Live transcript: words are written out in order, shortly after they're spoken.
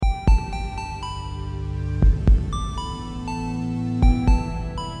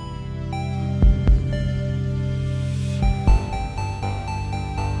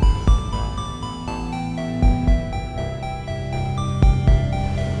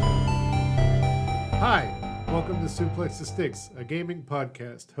Hi, welcome to Suplex the Sticks, a gaming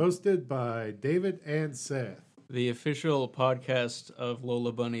podcast hosted by David and Seth. The official podcast of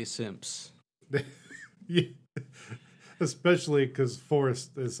Lola Bunny Simps. Yeah. Especially because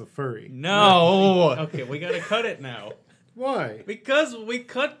Forrest is a furry. No! Okay, we gotta cut it now. Why? Because we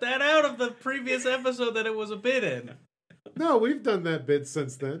cut that out of the previous episode that it was a bit in. No, we've done that bit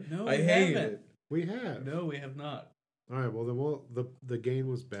since then. No, I hate it. We have. No, we have not. All right, well, the gain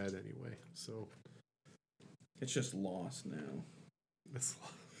was bad anyway, so. It's just lost now. It's...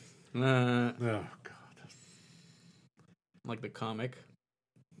 Oh, God. like the comic.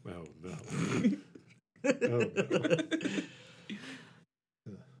 Oh, no. Oh,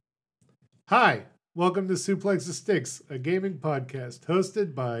 no. Hi, welcome to Suplex the Sticks, a gaming podcast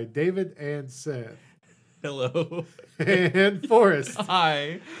hosted by David and Seth. Hello. And Forrest.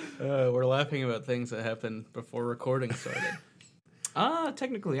 Hi. We're laughing about things that happened before recording started.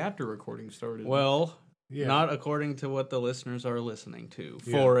 Technically after recording started. Well, Yeah. not according to what the listeners are listening to.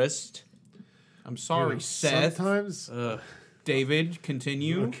 Yeah. Forrest. I'm sorry, You know, Seth. Sometimes... David,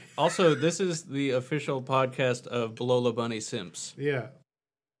 continue. Okay. Also, this is the official podcast of Lola Bunny Simps. Yeah.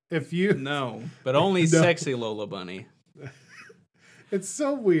 If you... No, But only No. sexy Lola Bunny. It's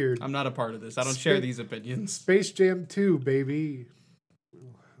so weird. I'm not a part of this. I don't share these opinions. Space Jam 2, baby.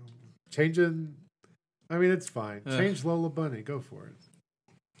 Changing... I mean, it's fine. Change Lola Bunny. Go for it.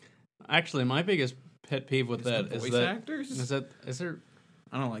 Actually, my biggest pet peeve with that is voice that actors? is there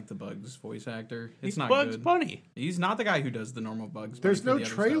I don't like the Bugs voice actor. It's he's not Bugs good. Bunny. He's not the guy who does the normal Bugs Bunny. There's for no the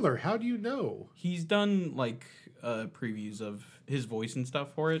other trailer. stuff. How do you know? He's done like previews of his voice and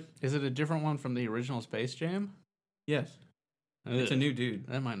stuff for it. Is it a different one from the original Space Jam? Yes, it's a Ugh, new dude.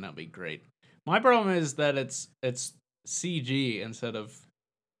 that might not be great. My problem is that it's CG instead of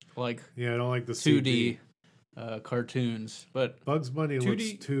like Yeah, I don't like the 2D CG. cartoons. But Bugs Bunny 2D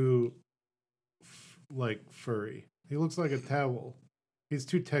looks too, furry. He looks like a towel. He's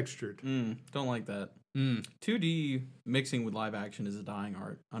too textured. Don't like that. 2D mixing with live action is a dying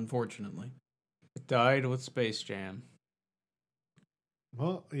art, unfortunately. it died with Space Jam.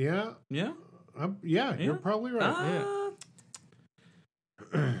 Well, yeah. Yeah. Yeah, you're probably right.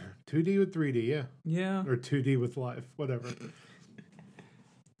 2D with 3D, yeah. Yeah. Or 2D with live, whatever.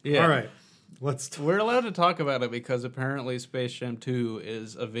 Yeah. All right. Let's We're allowed to talk about it because apparently Space Jam 2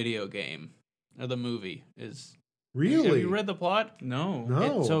 is a video game. Or the movie is. Really? Have you read the plot? No.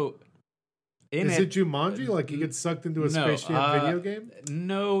 No. Is it Jumanji? Like he gets sucked into a Space Jam video game?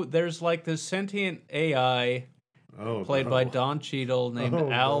 No, there's like this sentient AI played by Don Cheadle named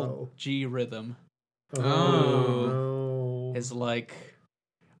Al G Rhythm. No. Is like,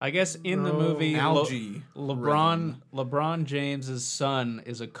 I guess in the movie, Algae. LeBron James's son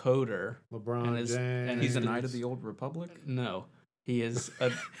is a coder. LeBron and James. and He's a Knight of the Old Republic? No, he is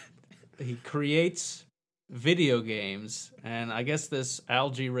he creates video games, and I guess this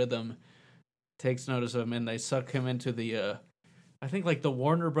Algae Rhythm takes notice of him, and they suck him into the, I think like the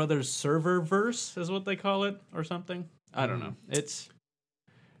Warner Brothers serververse is what they call it, or something. I don't know.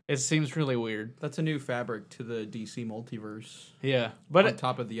 It seems really weird. That's a new fabric to the DC multiverse. Yeah, but on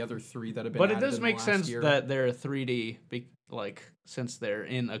top of the other three that have been but it added does in the make last sense year. that they're 3D, like since they're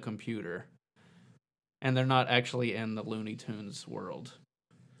in a computer, and they're not actually in the Looney Tunes world.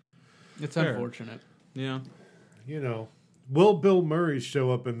 It's Fair. unfortunate. Yeah. You know, will Bill Murray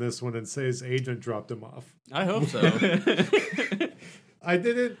show up in this one and say his agent dropped him off? I hope so. I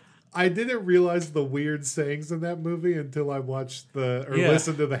didn't realize the weird sayings in that movie until I watched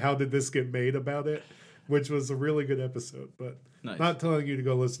listened to the How Did This Get Made about it, which was a really good episode. But Nice. not telling you to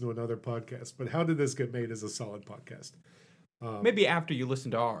go listen to another podcast. But How Did This Get Made is a solid podcast. Maybe after you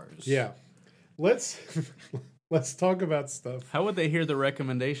listen to ours. Yeah, let's talk about stuff. How would they hear the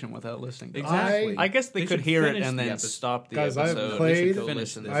recommendation without listening? Exactly. I guess they could should hear it finish and the then episode. stop the Guys, I've episode. played- They should go Finish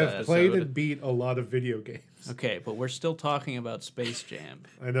listen to this that I've played episode. and beat a lot of video games. Okay, but we're still talking about Space Jam.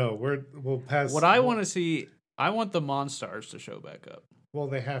 I know we'll pass. What I want to see, I want the Monstars to show back up. Well,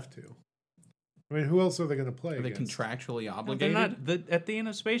 they have to. I mean, who else are they going to play? Are they against? contractually They're obligated? not. At the end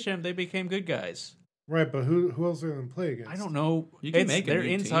of Space Jam, they became good guys. Right, but who else are they going to play against? I don't know. You can make a they're new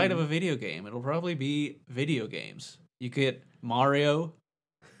inside team. of a video game. It'll probably be video games. You get Mario.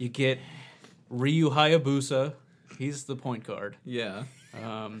 You get Ryu Hayabusa. He's the point guard. Yeah.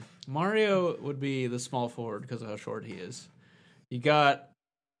 Mario would be the small forward because of how short he is. You got,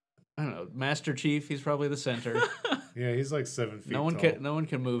 I don't know, Master Chief. He's probably the center. Yeah, he's like 7 feet. No one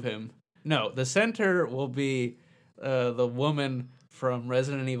can move him. No, the center will be the woman from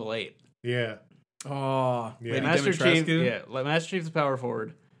Resident Evil 8. Yeah. Oh, Yeah. Lady Master Chief, Dimitrescu? Master Chief's the power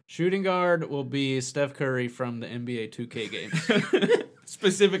forward. Shooting guard will be Steph Curry from the NBA 2K games.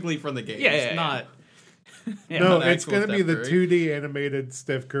 Specifically from the games. Yeah. Not Yeah. No, Not it's actual going to be Steph the Curry. 2D animated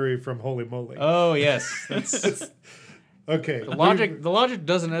Steph Curry from Holy Moly. Oh yes, that's Okay. the logic. The logic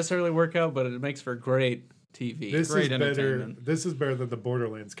doesn't necessarily work out, but it makes for great TV. This Great is better. entertainment. This is better than the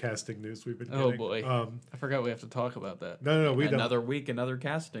Borderlands casting news we've been getting. Oh boy, I forgot we have to talk about that. No, we Another don't. week, another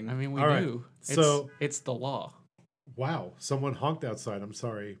casting. I mean, we All right, do. It's the law. Wow, someone honked outside. I'm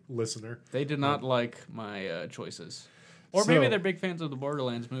sorry, listener. They did not like my choices, or maybe So- they're big fans of the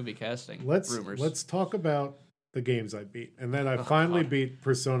Borderlands movie casting. Rumors. Let's talk about the games I beat, and then I finally God. beat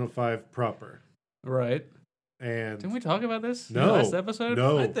Persona 5 proper. Right? And Didn't we talk about this in No, the last episode?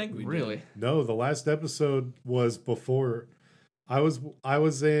 no. I think we Really? did. no, the last episode was before. I was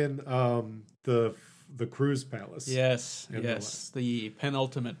in the cruise palace. Yes. In the Yes. last. The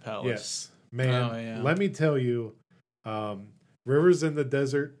penultimate palace. Yes, man. Oh, yeah. Let me tell you, Rivers in the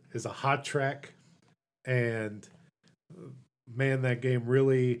Desert is a hot track, and man, that game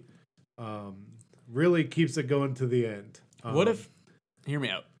really, really keeps it going to the end. What if? Hear me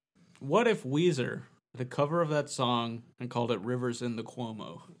out. What if Weezer did a cover of that song and called it "Rivers in the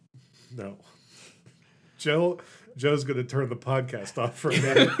Cuomo"? No, Joe's going to turn the podcast off for a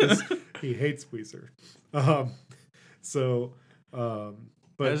minute because he hates Weezer.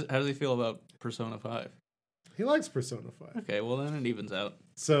 But How does he feel about Persona 5? he likes Persona 5. Okay, well then it evens out.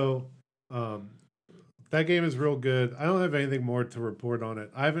 So, that game is real good. I don't have anything more to report on it.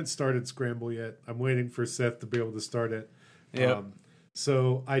 I haven't started Scramble yet. I'm waiting for Seth to be able to start it. Yeah.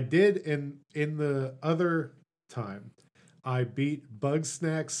 So I did in the other time, I beat Bug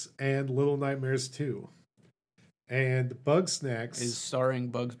Snacks and Little Nightmares 2. And Bug Snacks Is starring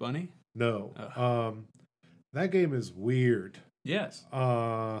Bugs Bunny? no. Oh. That game is weird. Yes.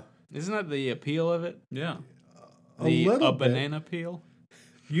 Isn't that the appeal of it? Yeah. A little bit. banana peel?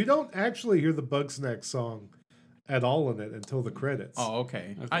 You don't actually hear the Bug Snacks song at all in it until the credits. Oh,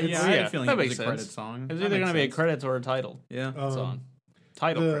 okay. Okay. I had Yeah, a feeling that it was makes a credit sense. song. It's That either going to makes be a sense. credits or a title Yeah. song.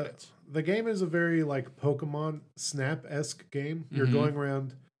 Title credits. The game is a very like Pokemon Snap-esque game. You're Mhm. going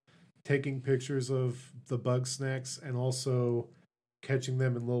around taking pictures of the Bug Snacks and also catching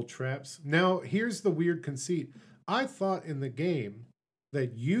them in little traps. Now, here's the weird conceit. I thought in the game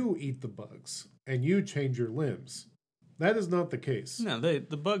that you eat the bugs and you change your limbs. That is not the case. No, the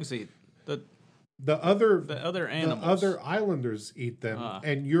bugs eat The other the other animals. The other islanders eat them,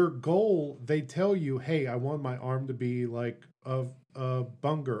 and your goal, they tell you, hey, I want my arm to be like a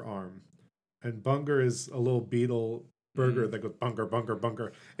bunger arm. And bunger is a little beetle burger that goes bunger, bunger,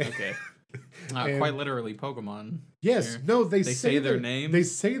 bunger. Okay. And- Quite literally Pokemon. Yes, Here. no, they say their names? They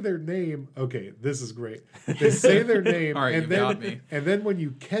say their name. Okay, this is great. They say their name, All right, and you then got me. and then when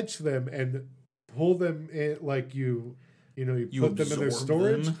you catch them and pull them in, like you put them in their absorb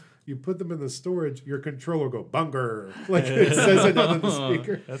storage. them? You put them in the storage. Your controller go bunger, like it says it on the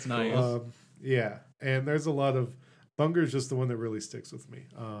speaker. That's Nice. cool. Yeah, and there's a lot of bunger is just the one that really sticks with me.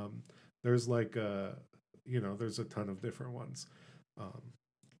 There's like there's a ton of different ones.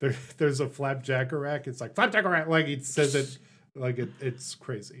 There's a flapjackerack. It's like flapjackerack, like it says it, like it's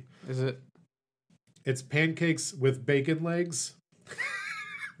crazy. Is it It's pancakes with bacon legs.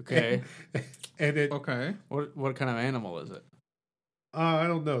 okay? And it, Okay. What kind of animal is it? I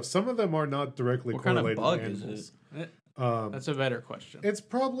don't know. Some of them are not directly What kind of correlated bug to is animals. it? That's a better question. It's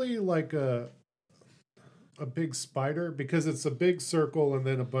probably like a big spider because it's a big circle and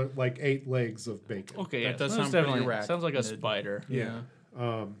then Oh, 8 legs of bacon. Okay, That yeah, does so sound it's pretty definitely sounds like a arachnid. spider. Yeah.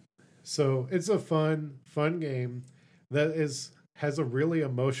 So it's a fun game that has a really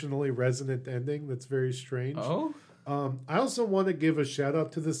emotionally resonant ending that's very strange. Oh? I also want to give a shout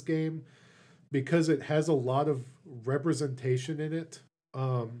out to this game because it has a lot of representation in it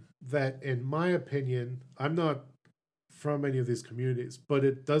that, in my opinion, I'm not from any of these communities, but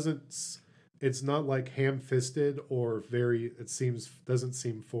it's not like ham-fisted or doesn't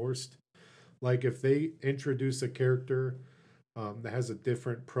seem forced. Like if they introduce a character that has a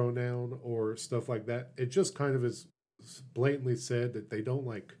different pronoun or stuff like that, it just kind of is blatantly said that they don't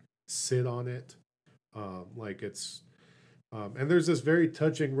like sit on it. And there's this very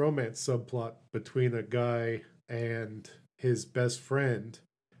touching romance subplot between a guy and his best friend,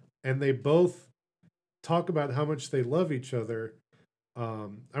 and they both talk about how much they love each other.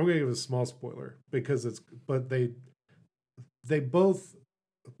 I'm going to give a small spoiler because they both,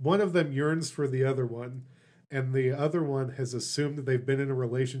 one of them yearns for the other one, and the other one has assumed that they've been in a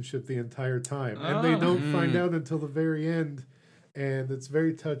relationship the entire time, and they don't find out until the very end, and it's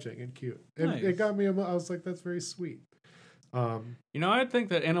very touching and cute. Nice. It got me. I was like, that's very sweet. I think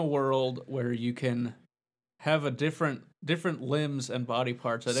that in a world where you can have a different limbs and body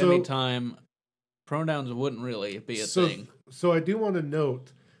parts at any time, pronouns wouldn't really be a thing. So I do want to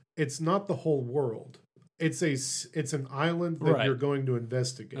note, it's not the whole world. it's an island that you're going to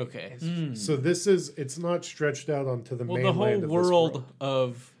investigate. Okay. So it's not stretched out onto the mainland. The whole of this world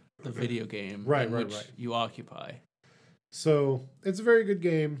of the video game right, which you occupy. So it's a very good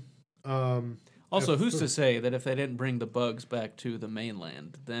game. Also, who's to say that if they didn't bring the bugs back to the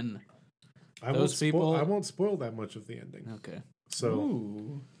mainland, then I won't spoil that much of the ending. Okay.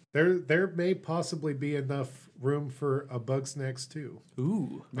 So there may possibly be enough room for a Bugsnax too.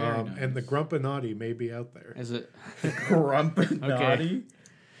 Ooh, very nice. And the Grumpinati may be out there. Is it Grumpinati?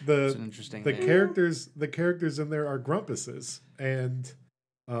 That's an interesting name. The characters in there are Grumpuses, and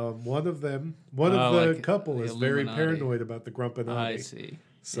one of the couple is very paranoid about the Grumpinati. I see.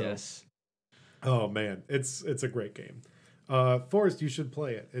 So, yes. Oh man, it's a great game. Forrest, you should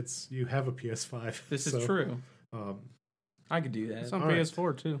play it. You have a PS5. This is true. I could do that. It's on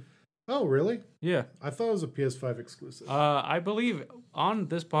PS4 too. Oh, really? Yeah. I thought it was a PS5 exclusive. I believe on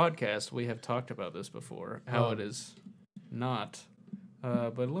this podcast we have talked about this before, how it is not.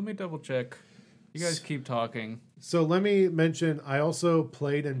 But let me double check. You guys keep talking. So let me mention, I also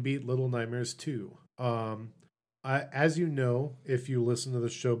played and beat Little Nightmares 2. As you know, if you listened to the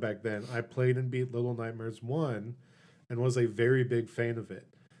show back then, I played and beat Little Nightmares 1 and was a very big fan of it.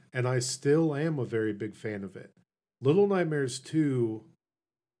 And I still am a very big fan of it. Little Nightmares 2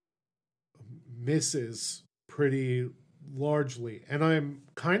 misses pretty largely. And I'm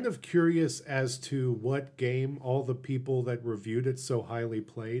kind of curious as to what game all the people that reviewed it so highly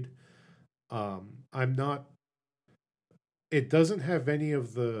played. It doesn't have any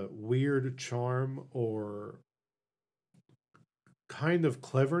of the weird charm or kind of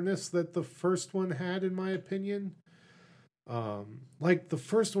cleverness that the first one had, in my opinion. Like the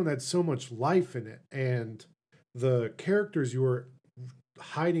first one had so much life in it, and the characters you were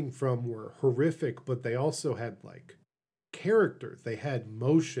hiding from were horrific, but they also had like character. They had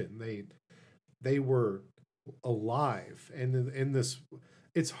motion. They were alive. And in this,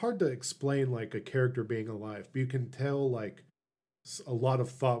 it's hard to explain like a character being alive, but you can tell like a lot of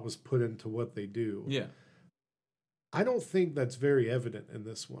thought was put into what they do. Yeah. I don't think that's very evident in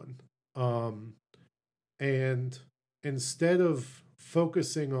this one. And instead of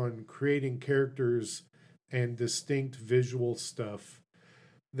focusing on creating characters and distinct visual stuff,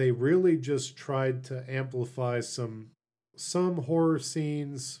 they really just tried to amplify some horror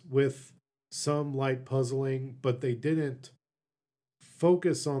scenes with some light puzzling, but they didn't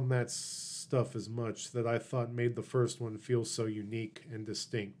focus on that stuff as much that I thought made the first one feel so unique and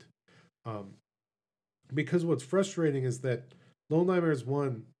distinct. Because what's frustrating is that Little Nightmares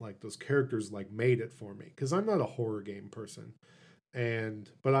 1, like those characters like made it for me, because I'm not a horror game person,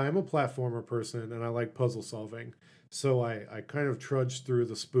 but I am a platformer person and I like puzzle solving. So I kind of trudged through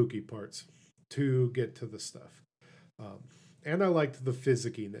the spooky parts to get to the stuff. And I liked the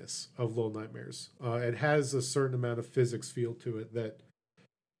physickiness of Little Nightmares. It has a certain amount of physics feel to it that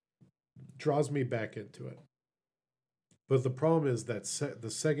draws me back into it. But the problem is that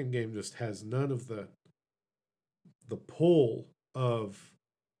the second game just has none of the pull of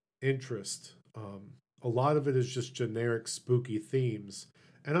interest. A lot of it is just generic spooky themes.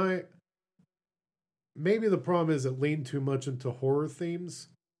 And maybe the problem is it leaned too much into horror themes.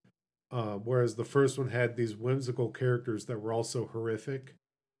 Whereas the first one had these whimsical characters that were also horrific.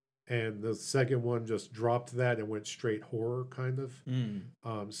 And the second one just dropped that and went straight horror, kind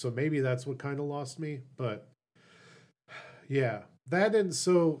of. So maybe that's what kind of lost me. But yeah, that, and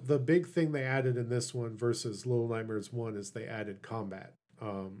so the big thing they added in this one versus Little Nightmares 1 is they added combat.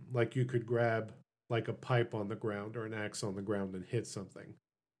 Like you could grab like a pipe on the ground or an axe on the ground and hit something.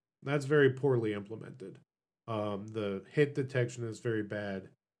 That's very poorly implemented. The hit detection is very bad.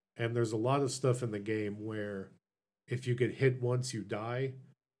 And there's a lot of stuff in the game where if you get hit once, you die.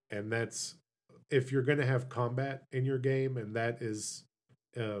 And that's, if you're going to have combat in your game and that is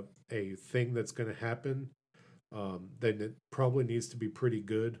a thing that's going to happen, then it probably needs to be pretty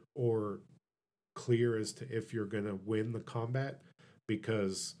good or clear as to if you're going to win the combat.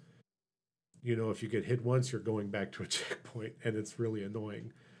 Because, if you get hit once, you're going back to a checkpoint and it's really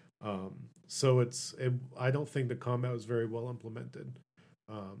annoying. So I don't think the combat was very well implemented.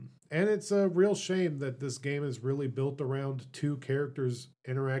 And it's a real shame that this game is really built around two characters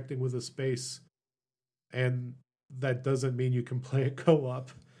interacting with a space. And that doesn't mean you can play a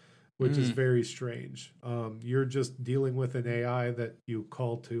co-op, which is very strange. You're just dealing with an AI that you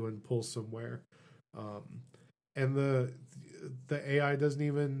call to and pull somewhere. And the AI doesn't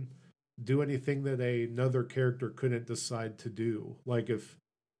even do anything that another character couldn't decide to do. Like if,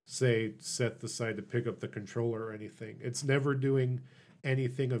 say, Seth decided to pick up the controller or anything. It's never doing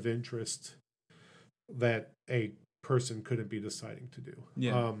anything of interest that a person couldn't be deciding to do.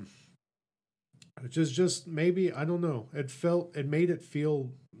 Yeah. which is just maybe, I don't know. It made it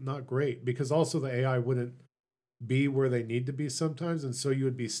feel not great because also the AI wouldn't be where they need to be sometimes. And so you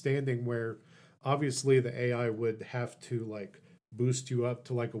would be standing where obviously the AI would have to like boost you up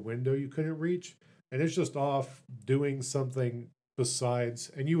to like a window you couldn't reach. And it's just off doing something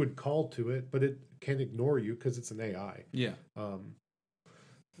besides, and you would call to it, but it can ignore you because it's an AI. Yeah.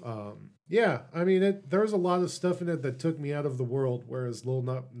 Yeah, I mean, there's a lot of stuff in it that took me out of the world, whereas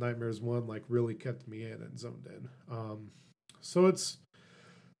Little Nightmares 1 like really kept me in and zoned in. So it's,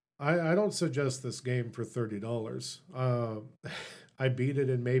 I don't suggest this game for $30. I beat it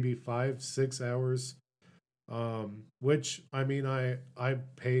in maybe 5-6 hours, which I mean, I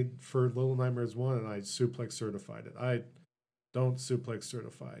paid for Little Nightmares 1 and I suplex certified it. I don't suplex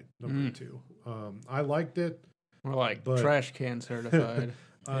certify number 2. I liked it. We're like trash can certified.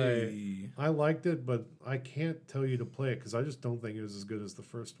 I liked it, but I can't tell you to play it because I just don't think it was as good as the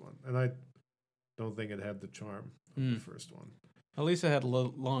first one, and I don't think it had the charm of the first one. At least it had a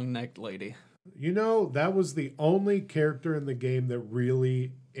long-necked lady. You know, that was the only character in the game that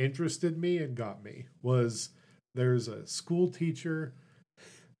really interested me and got me. Was there's a school teacher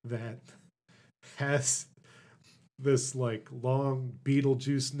that has this like long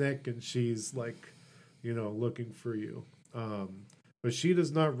Beetlejuice neck, and she's like, you know, looking for you. But she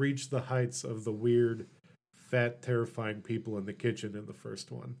does not reach the heights of the weird, fat, terrifying people in the kitchen in the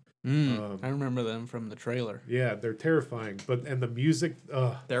first one. I remember them from the trailer. Yeah, they're terrifying. And the music,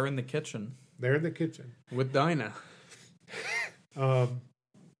 they're in the kitchen. They're in the kitchen. With Dinah. So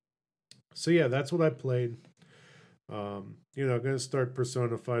yeah, that's what I played. You know, going to start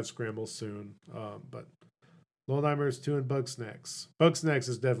Persona 5 Scramble soon. But Little Nightmares 2 and Bugsnax. Bugsnax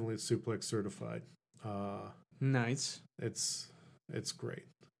is definitely suplex certified. Nice. It's great.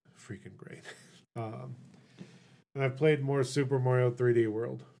 Freaking great. And I've played more Super Mario 3D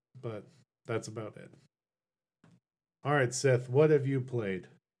World, but that's about it. All right, Seth, what have you played?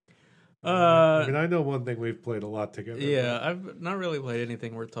 I mean, I know one thing we've played a lot together. Yeah, I've not really played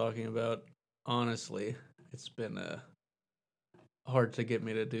anything worth talking about, honestly. It's been hard to get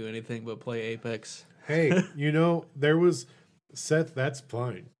me to do anything but play Apex. Hey, you know, Seth, that's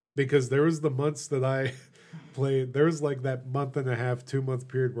fine. Because there was the months that I played, there was like that month and a half, 2-month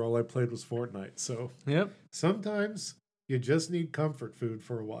period where all I played was Fortnite. So yep, sometimes you just need comfort food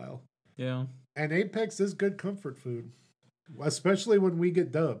for a while. Yeah. And Apex is good comfort food, especially when we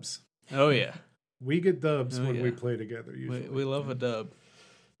get dubs. Oh, yeah. We get dubs when we play together. Usually. We love a dub.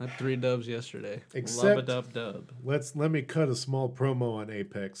 I had 3 dubs yesterday. Except, love a dub. let me cut a small promo on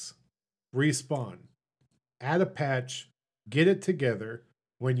Apex. Respawn. Add a patch. Get it together.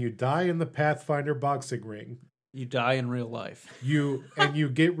 When you die in the Pathfinder boxing ring, you die in real life. You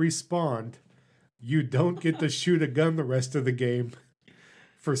get respawned. You don't get to shoot a gun the rest of the game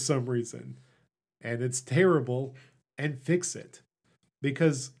for some reason. And it's terrible. And fix it.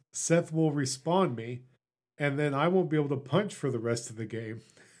 Because Seth will respawn me, and then I won't be able to punch for the rest of the game.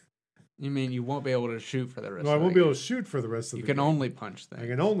 You mean you won't be able to shoot for the rest of the game? No, I won't be able to shoot for the rest of the game. You can only punch things. I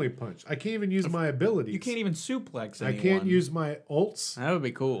can only punch. I can't even use my abilities. You can't even suplex anyone. I can't use my ults. That would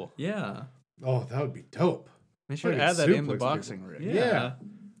be cool. Yeah. Oh, that would be dope. They should add that in the boxing ring. Yeah.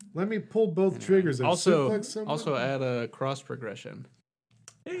 Let me pull both triggers and suplex someone. Also add a cross progression.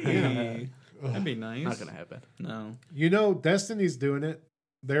 Hey. That'd be nice. Not gonna happen. No. You know, Destiny's doing it.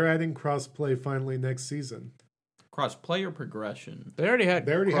 They're adding crossplay finally next season. Cross-play or progression? They already have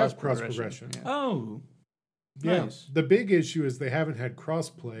cross progression. Yeah. Oh. Yeah. Nice. The big issue is they haven't had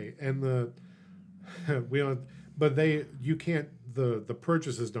crossplay, and the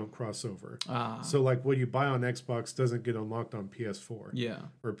purchases don't cross over. So like what you buy on Xbox doesn't get unlocked on PS4. Yeah.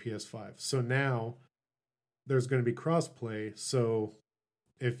 Or PS5. So now there's going to be crossplay. So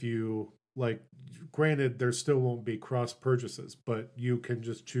if you granted, there still won't be cross purchases, but you can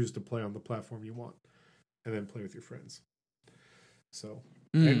just choose to play on the platform you want and then play with your friends. So,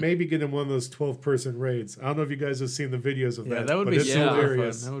 and maybe get in one of those 12-person raids. I don't know if you guys have seen the videos of that. Yeah, that would be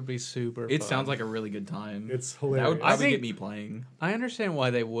hilarious. That would be super fun. It sounds like a really good time. It's hilarious. That would probably get me playing. I understand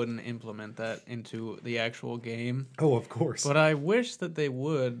why they wouldn't implement that into the actual game. Oh, of course. But I wish that they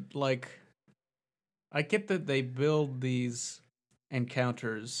would. I get that they build these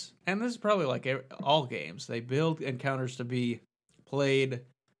encounters, and this is probably like all games. They build encounters to be played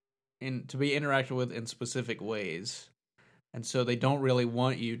to be interacted with in specific ways. And so they don't really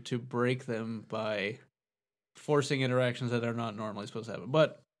want you to break them by forcing interactions that are not normally supposed to happen.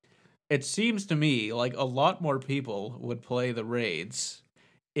 But it seems to me like a lot more people would play the raids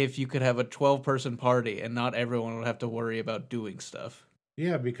if you could have a 12-person party and not everyone would have to worry about doing stuff.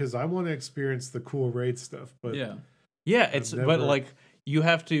 Yeah, because I want to experience the cool raid stuff. But yeah, but you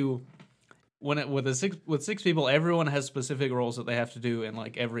have to with six people, everyone has specific roles that they have to do in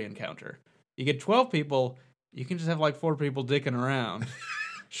like every encounter. You get 12 people, you can just have like 4 people dicking around,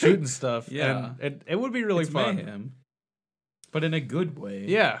 shooting stuff. Yeah. and it would be really fun. Mayhem, but in a good way.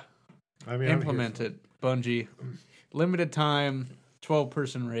 Yeah, I mean, implement it, Bungie. Limited time,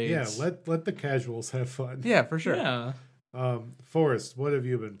 12-person raids. Yeah, let the casuals have fun. Yeah, for sure. Yeah. Forrest, what have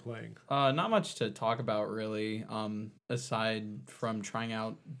you been playing? Not much to talk about really. Aside from trying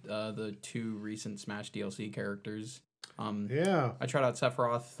out the 2 recent Smash DLC characters. Yeah, I tried out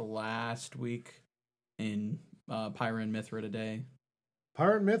Sephiroth last week in Pyra and Mithra today.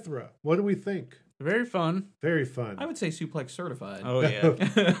 Pyra and Mithra. What do we think? Very fun. Very fun. I would say Suplex certified. Oh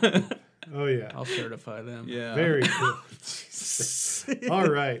yeah, Oh yeah, I'll certify them. Yeah. very cool. All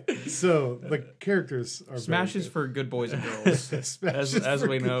right, so the characters are Smash very is for good boys and girls. good. Smash is As for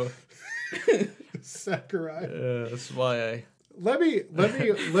we good- know. Sakurai. That's why Let me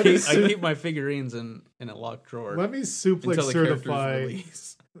I keep my figurines in a locked drawer. let me suplex Until the characters certify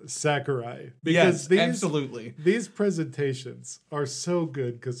release. Sakurai Yes, these absolutely. these presentations are so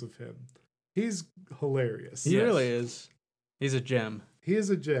good because of him. He's hilarious. He really is. He's a gem. He is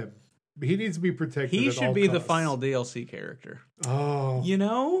a gem. He needs to be protected. He at should all be the costs. final DLC character. Oh, You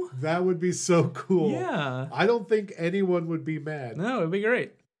know? that would be so cool. Yeah. I don't think anyone would be mad. No, it'd be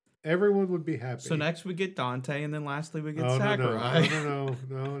great. Everyone would be happy. So next we get Dante, and then lastly we get Oh, Sakurai.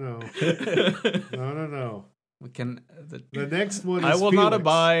 no. We can. The next one is I will not Felix.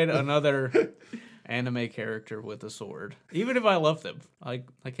 abide another anime character with a sword, even if I love them. I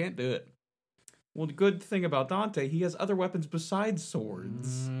can't do it. Well, the good thing about Dante, he has other weapons besides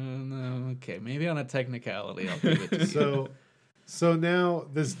swords. No, okay, maybe on a technicality, I'll give it to you. So now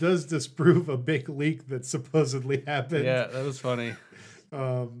this does disprove a big leak that supposedly happened. Yeah, that was funny.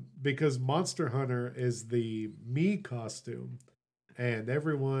 Because Monster Hunter is the Mii costume, and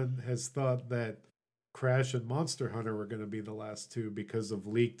everyone has thought that Crash and Monster Hunter were going to be the last 2 because of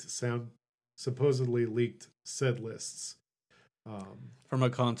supposedly leaked set lists. From a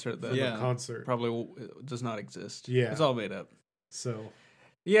concert that Yeah. Concert. probably does not exist. Yeah. It's all made up. So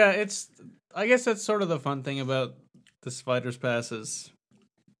Yeah, I guess that's sort of the fun thing about this Fighter's Pass is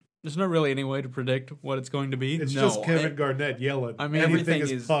there's not really any way to predict what it's going to be. it's No, just Kevin Garnett yelling. I mean, everything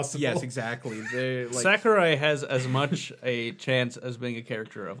Everything is possible. Yes, exactly. They're like, Sakurai has as much a chance as being a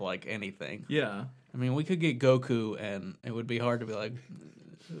character of like anything. yeah. I mean, we could get Goku, and it would be hard to be like.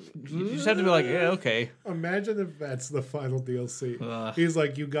 You just have to be like, yeah, okay. Imagine if that's the final DLC. Ugh. He's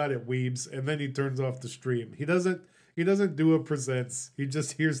like, "You got it, weebs," and then he turns off the stream. He doesn't do a presents. He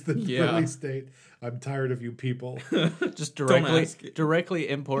just hears the Yeah. release date. I'm tired of you people. Just Don't ask. directly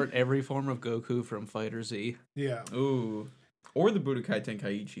import every form of Goku from Fighter Z. Yeah. Ooh. Or the Budokai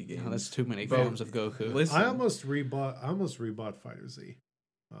Tenkaichi game. Oh, that's too many But- forms of Goku. Listen, I almost rebought Fighter Z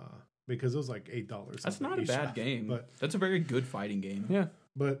because it was like $8. that's on not the a bad eShop. game. That's a very good fighting game. Yeah,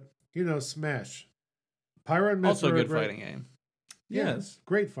 But Smash, Pyra and Mithra also a are good great. fighting game. Yeah, Yes.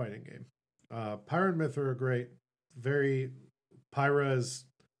 great fighting game. Pyra and Mithra are great. Very Pyra is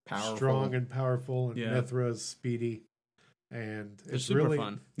Powerful. strong and powerful, and Yeah. Mithra is speedy. And They're it's super really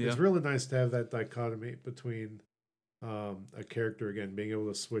fun. It's really nice to have that dichotomy between a character again being able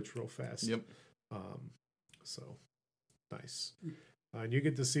to switch real fast. Yep. So nice. And you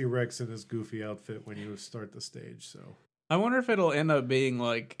get to see Rex in his goofy outfit when you start the stage. So I wonder if it'll end up being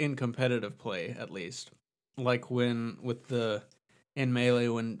like in competitive play at least, like when in Melee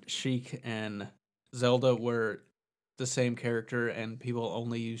when Sheik and Zelda were the same character and people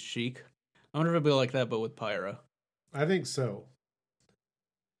only use Sheik. I wonder if it'll be like that, but with Pyra. I think so.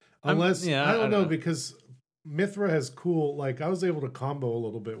 I Unless don't know know. because Mithra has cool. Like I was able to combo a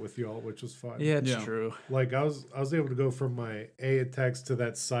little bit with y'all, which was fun. Yeah, it's Yeah. true. Like I was able to go from my A attacks to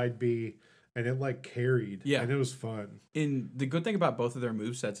that side B, and it like carried. Yeah. and it was fun. And the good thing about both of their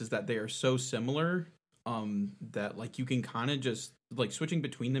movesets is that they are so similar that like you can kind of just like switching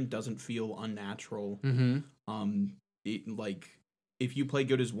between them doesn't feel unnatural. Mm-hmm. Like if you play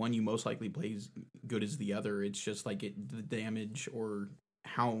good as one, you most likely play as good as the other. It's just like the damage or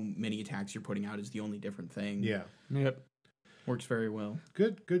how many attacks you're putting out is the only different thing. Yeah, Yep. Works very well.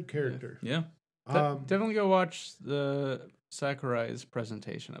 good character. Yeah. Definitely go watch the Sakurai's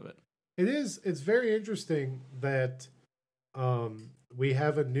presentation of it. It's very interesting that we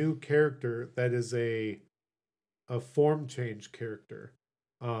have a new character that is a form change character.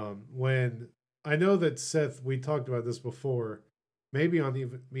 When I know that Seth, we talked about this before, maybe on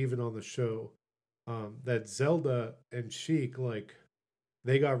even on the show, that Zelda and Sheik, like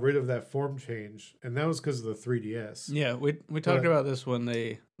they got rid of that form change, and that was because of the 3DS. Yeah, we talked about this when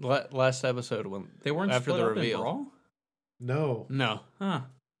they last episode when They weren't after split the up reveal. in Brawl? No, No, Huh.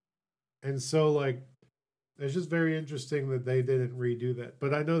 And so, like, it's just very interesting that they didn't redo that.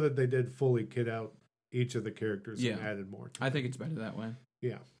 But I know that they did fully kit out each of the characters and added more to I them. think it's better that way.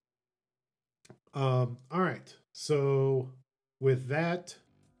 Yeah. All right. So with that,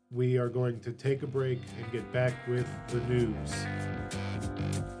 we are going to take a break and get back with the news.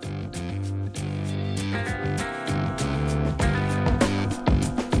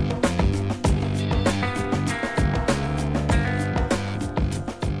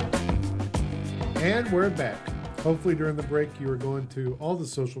 And we're back. Hopefully during the break you are going to all the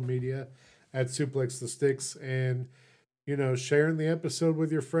social media at Suplex the Sticks and, you know, sharing the episode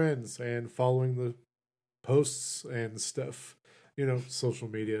with your friends and following the posts and stuff. You know, social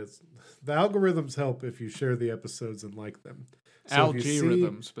media. The algorithms help if you share the episodes and like them. So Algae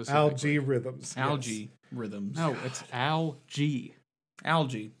rhythms, specifically. Algae rhythms. Algae rhythms. No, it's algae.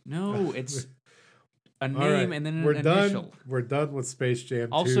 Algae. No, it's a All name right, and then we're an done. initial. We're done with Space Jam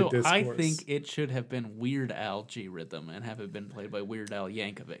 2 Also, Discourse. I think it should have been Weird Algae Rhythm and have it been played by Weird Al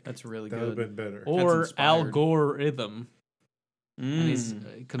Yankovic. That's really that would have good. been better. Or That's Al inspired. Gore Rhythm. And he's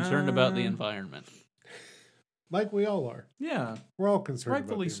concerned about the Uh, environment. Like we all are. Yeah. We're all concerned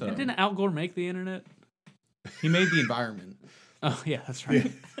Rightfully about the so. And environment. didn't Al Gore make the internet? He made the environment. Oh, yeah, that's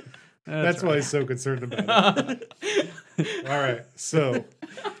right. Yeah. That's why he's so concerned about it. All right, so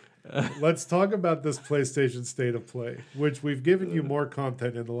let's talk about this PlayStation State of Play, which we've given you more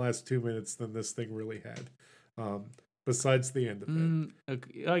content in the last 2 minutes than this thing really had, besides the end of it.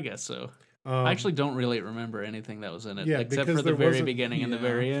 Okay, I guess so. I actually don't really remember anything that was in it, yeah, except because for the there very wasn't- beginning and the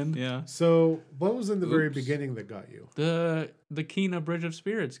very end. Yeah. So what was in the very Oops. beginning that got you? The Kena Bridge of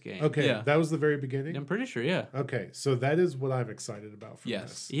Spirits game. Okay, Yeah. that was the very beginning? I'm pretty sure, yeah. Okay, so that is what I'm excited about from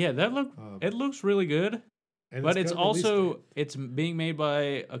Yes. this. Yeah, it looks really good. And But it's got a release also date. it's being made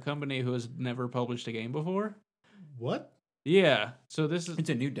by a company who has never published a game before. What? Yeah. So this is It's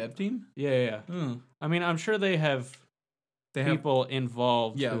a new dev team? yeah. I mean, I'm sure they have They have people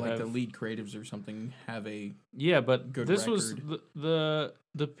involved. yeah, who like the have- lead creatives or something have a Yeah, but good this was record.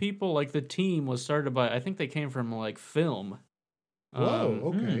 the people, like the team was started by, I think they came from like film.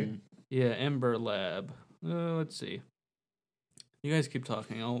 Whoa, okay. Yeah, Ember Lab. Let's see. You guys keep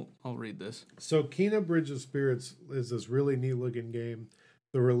talking. I'll read this. So Kena Bridge of Spirits is this really neat looking game.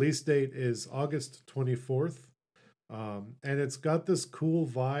 The release date is August 24th. And it's got this cool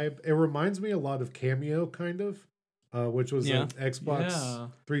vibe. It reminds me a lot of Cameo, kind of, which was Yeah. an Xbox Yeah.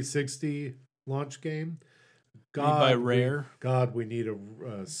 360 launch game. Made by we- Rare. God, we need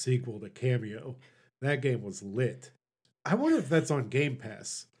a sequel to Cameo. That game was lit. I wonder if that's on Game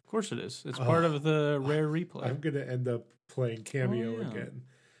Pass. Of course it is. It's part of the Rare replay. I'm going to end up playing Cameo yeah. again.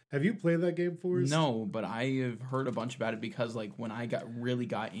 Have you played that game, Forrest? No, but I have heard a bunch about it because like when I really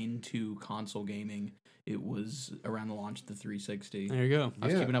got into console gaming, it was around the launch of the 360. There you go. I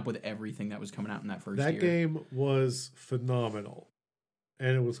was Yeah. keeping up with everything that was coming out in that first That year. game was phenomenal,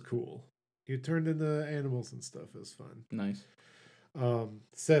 and it was cool. You turned into animals and stuff. It was fun. Nice.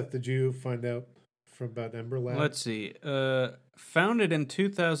 Seth, did you find out about Ember Lab? Let's see. Founded in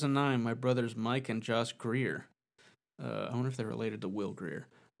 2009, my brothers Mike and Josh Greer. I wonder if they're related to Will Greer.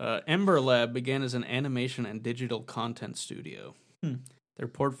 Ember Lab began as an animation and digital content studio. Their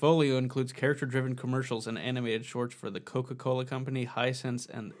portfolio includes character-driven commercials and animated shorts for the Coca-Cola Company, Hisense,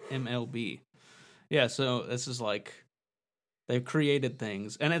 and MLB. Yeah, so this is like they've created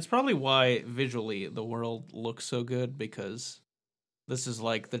things, and it's probably why visually the world looks so good, because this is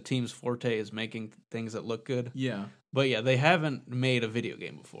like the team's forte is making things that look good. Yeah. But yeah, they haven't made a video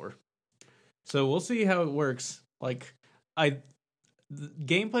game before. So we'll see how it works. Like the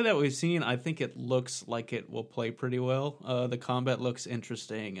gameplay that we've seen, I think it looks like it will play pretty well. The combat looks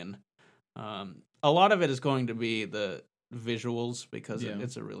interesting, and a lot of it is going to be the visuals because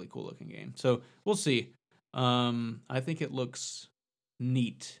it's a really cool looking game. So we'll see. I think it looks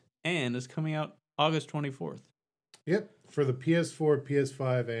neat, and it's coming out August 24th. Yep, for the PS4,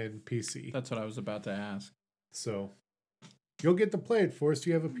 PS5, and PC. That's what I was about to ask. So you'll get to play it, Forrest.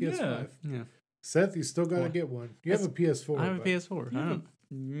 You have a PS5. Yeah. Seth, you still got to What? get one. You have a PS4. I have a but- PS4. I don't.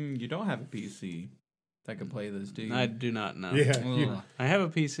 You don't have a PC that can play this, do you? I do not know. Yeah. Ugh. I have a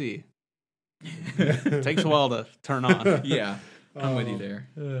PC. It takes a while to turn on. Yeah, I'm with you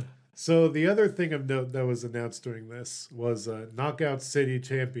there. So the other thing of note that was announced during this was Knockout City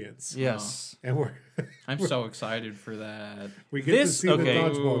Champions. Yes. And I'm so excited for that. we get This- to see okay. the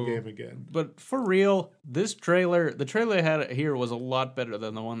dodgeball Ooh. game again. But for real, the trailer they had here was a lot better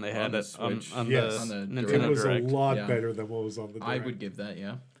than the one they had the on Switch. on Yes. the On the Nintendo It was Direct. a lot Yeah. better than what was on the I Direct. would give that,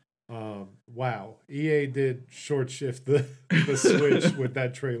 yeah. Wow. EA did short shift the Switch with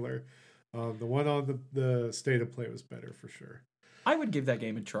that trailer. The one on the State of Play was better for sure. I would give that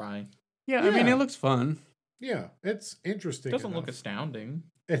game a try. Yeah, I mean, Yeah. it looks fun. Yeah, it's interesting. Doesn't look enough. astounding.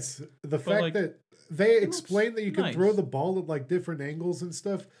 It's the fact like, that they it explain looks that you can nice. throw the ball at like different angles and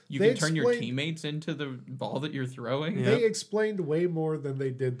stuff. You They can turn your explained- teammates into the ball that you're throwing. Yeah. They explained way more than they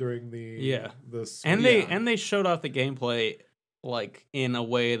did during the Yeah. the And Switch. they showed off the gameplay like in a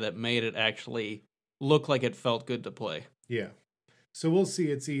way that made it actually look like it felt good to play. Yeah. So we'll see.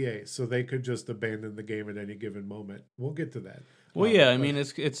 It's EA, so they could just abandon the game at any given moment. We'll get to that. Well, yeah, I but- mean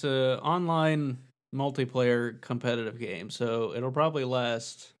it's a online multiplayer competitive game, so it'll probably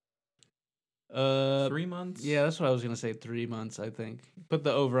last 3 months. yeah, that's what I was going to say, 3 months, I think. Put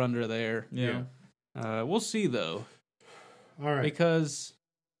the over under there. Yeah. We'll see though. all right. Because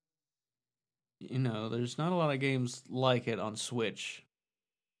there's not a lot of games like it on Switch.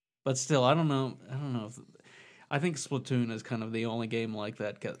 But still, I don't know if I think Splatoon is kind of the only game like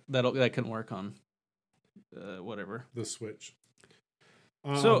that that can work on whatever. The Switch.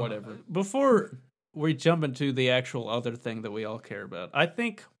 So whatever. Before we jump into the actual other thing that we all care about, I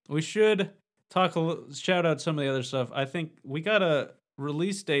think we should shout out some of the other stuff. I think we got a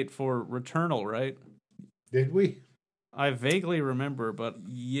release date for Returnal, right? Did we? I vaguely remember, but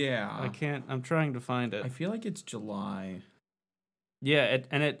Yeah. I can't. I'm trying to find it. I feel like it's July. Yeah,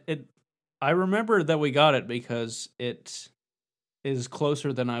 I remember that we got it because it is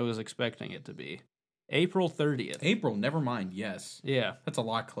closer than I was expecting it to be. April 30th. April, never mind. Yes. Yeah. That's a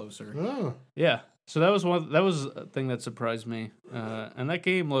lot closer. Oh, Yeah. So that was a thing that surprised me. And that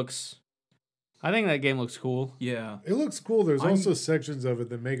game I think that game looks cool. Yeah. it looks cool. There's I'm- also sections of it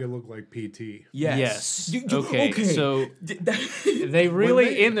that make it look like PT. Yes. Okay. So they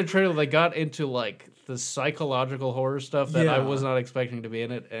really in the trailer they got into like the psychological horror stuff that I Yeah. was not expecting to be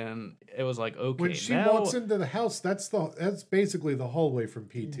in it, and it was like okay. When she now, walks into the house, that's basically the hallway from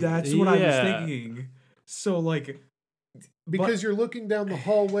PT. That's what I was Yeah. thinking. So like Because you're looking down the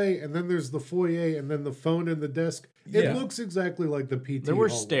hallway, and then there's the foyer, and then the phone and the desk. It Yeah. looks exactly like the PT. there were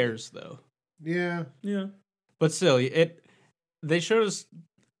hallway. stairs though, Yeah, yeah. but still, they showed us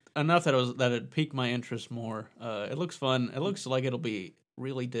enough that it piqued my interest more. It looks fun. It looks like it'll be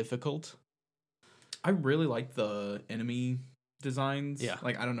really difficult. I really like the enemy designs. Yeah.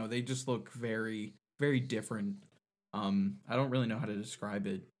 Like I don't know, they just look very, very different. I don't really know how to describe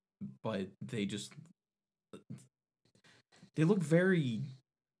it, but they look very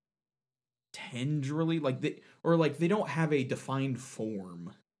tendrily they don't have a defined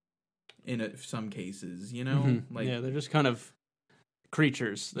form in some cases, you know? Mhm. Like yeah, they're just kind of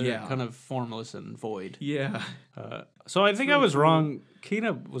creatures. They're Yeah. kind of formless and void. yeah. So I think I really was cool. wrong.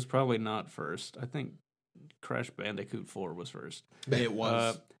 Kina was probably not first. I think Crash Bandicoot 4 was first. It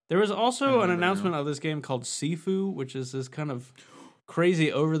was. There was I also an remember announcement now. of this game called Sifu, which is this kind of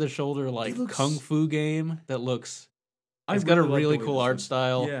crazy over-the-shoulder like looks- kung fu game that looks. I It's got a like the really way cool this art looks.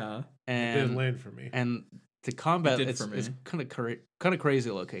 style, Yeah. it didn't and land for me. the combat It did it's for me. kind of crazy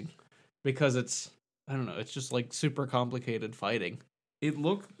looking because it's I don't know, it's just like super complicated fighting. It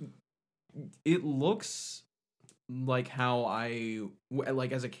looks like how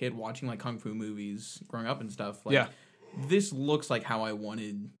like as a kid watching like kung fu movies growing up and stuff. Like, Yeah. this looks like how I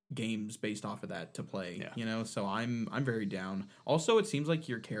wanted games based off of that to play. Yeah. You know, so I'm very down. Also, it seems like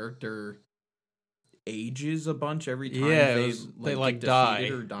your character ages a bunch every time Yeah, they they get like defeated die.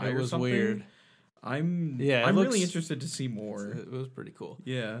 or die It or was something. weird. I'm Yeah, it I'm really looks- interested to see more. It was pretty cool.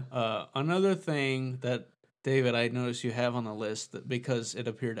 Yeah. Another thing that David, I noticed you have on the list that because it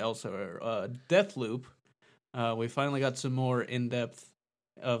appeared elsewhere, Deathloop. We finally got some more in depth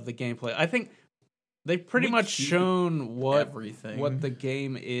of the gameplay. I think they've pretty We much keep shown Everything. what the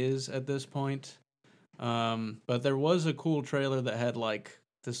game is at this point. But there was a cool trailer that had like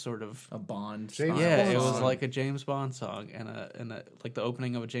this sort of a Bond. James style yeah, it Bond was song. like a James Bond song and a like the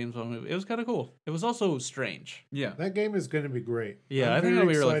opening of a James Bond movie. It was kind of cool. It was also strange. Yeah. That game is going to be great. Yeah, I'm I think very it'll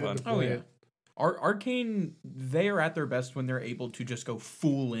be really excited fun. to play Oh, yeah. it. Arcane, they are at their best when they're able to just go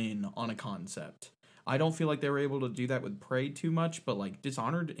full in on a concept. I don't feel like they were able to do that with Prey too much, but like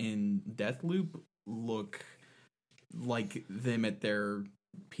Dishonored and Deathloop look like them at their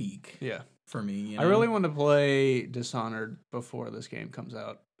peak Yeah. for me. You I know? really want to play Dishonored before this game comes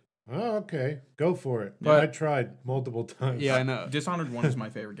out. Oh, okay. Go for it. But- I tried multiple times. Yeah, I know. Dishonored 1 is my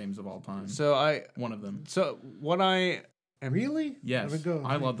favorite games of all time. So One of them. what I am Really? Yes. Let me go.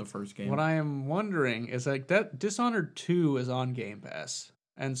 I love the first game. what I am wondering is like that Dishonored 2 is on Game Pass.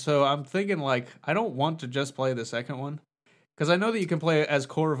 And so I'm thinking like I don't want to just play the second one cuz I know that you can play as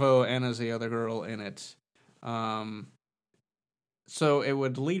Corvo and as the other girl in it. So it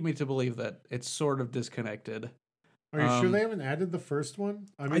would lead me to believe that it's sort of disconnected. Are you sure they haven't added the first one?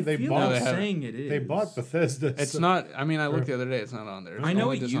 I mean, they feel bought. like saying it is. They bought Bethesda. It's not. I mean, I looked the other day. It's not on there. I know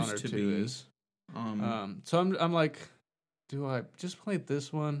Only it used Dishonored to 2 be. is. So I'm like, do I just play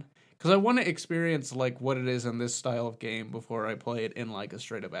this one? Because I want to experience like what it is in this style of game before I play it in like a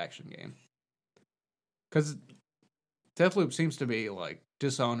straight up action game. Because Deathloop seems to be like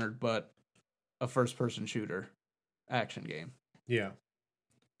Dishonored, but a first person shooter action game. Yeah.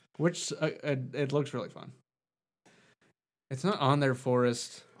 Which it looks really fun. It's not on there,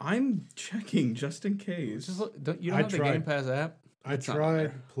 Forrest. I'm checking just in case. Just you don't have the Game Pass app? I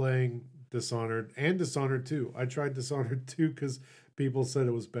tried playing Dishonored and Dishonored 2. I tried Dishonored 2 because people said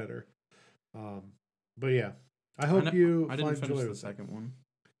it was better. But yeah, I hope you I find didn't finish joy the with second one.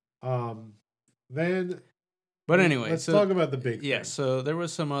 But anyway, let's talk about the big yeah, thing. so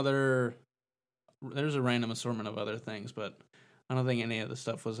there's a random assortment of other things, but I don't think any of the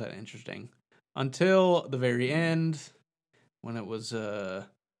stuff was that interesting. Until the very end, when it was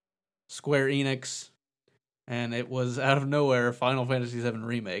Square Enix, and it was out of nowhere Final Fantasy VII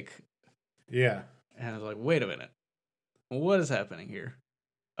Remake. Yeah. And I was like, wait a minute. What is happening here?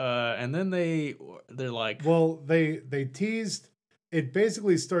 And then they're like... Well, they teased... It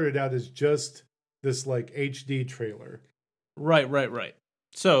basically started out as just this, like, HD trailer. Right.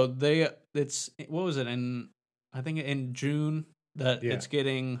 So it's... What was it? I think in June that it's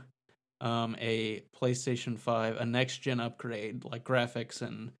getting a PlayStation 5, a next-gen upgrade, like graphics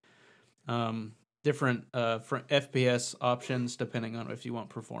and different FPS options depending on if you want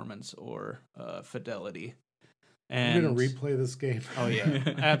performance or fidelity. And I'm going to replay this game. Oh, yeah,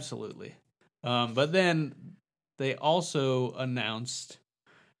 absolutely. But then they also announced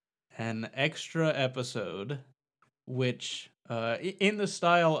an extra episode, which, in the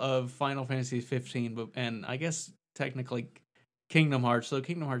style of Final Fantasy 15, and I guess technically Kingdom Hearts, though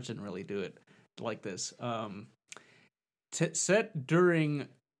Kingdom Hearts didn't really do it like this. Set during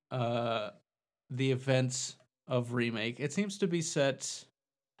the events of Remake, it seems to be set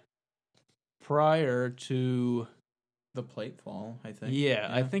prior to the Platefall, I think. Yeah,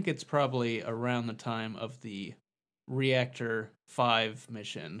 I think it's probably around the time of the Reactor 5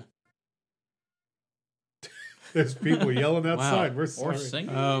 mission. There's people yelling outside. Wow. We're sorry. Or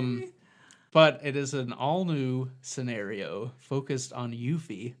singing. But it is an all-new scenario focused on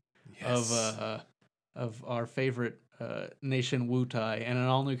Yuffie of our favorite nation Wutai, and an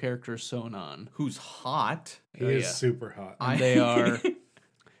all-new character, Sonon. Who's hot. He is super hot. And they are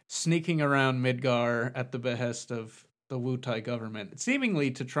sneaking around Midgar at the behest of the Wutai government,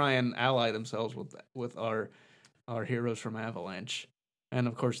 seemingly to try and ally themselves with our heroes from Avalanche. And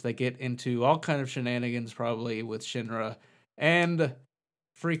of course, they get into all kind of shenanigans, probably with Shinra and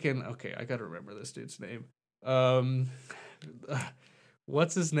freaking. Okay, I gotta remember this dude's name.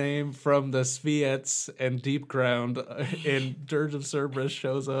 What's his name from the Sviets and Deep Ground in Dirge of Cerberus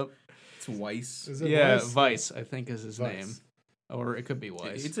shows up? It's Weiss. Is it Weiss? Weiss, I think is his name. Or it could be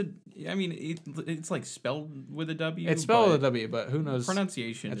Weiss. It's like spelled with a W. It's spelled with a W, but who knows?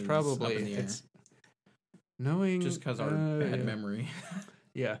 Pronunciation it's is probably up in the air. Knowing just because our bad memory.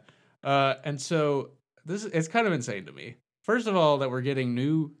 Yeah. And so it's kind of insane to me. First of all, that we're getting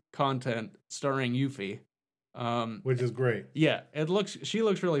new content starring Yuffie. Which is great. Yeah, she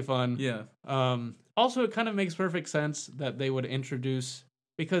looks really fun. Yeah. Also, it kind of makes perfect sense that they would introduce,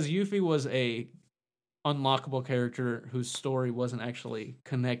 because Yuffie was a unlockable character whose story wasn't actually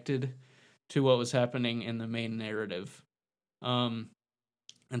connected to what was happening in the main narrative. And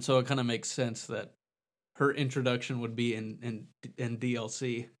so it kind of makes sense that her introduction would be in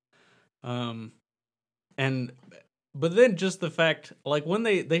DLC. But then just the fact, like, when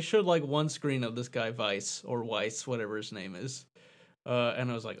they showed like one screen of this guy Weiss, whatever his name is,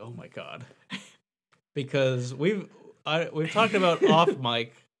 and I was like, oh my god, because we've talked about off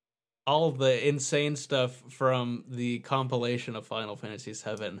mic all of the insane stuff from the compilation of Final Fantasy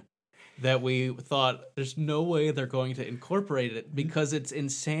VII that we thought there's no way they're going to incorporate it because it's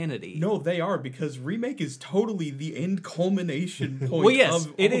insanity. No, they are, because Remake is totally the end culmination point well, yes,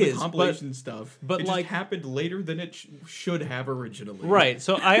 of all the compilation stuff. But it just happened later than it should have originally. Right,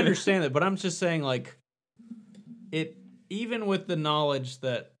 so I understand that, but I'm just saying, like, it, even with the knowledge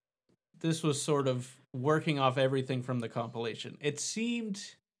that this was sort of working off everything from the compilation, it seemed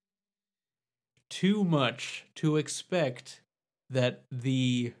too much to expect that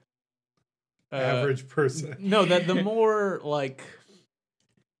the average person. No, that the more like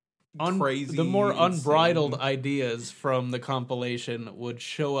crazy, the more unbridled ideas from the compilation would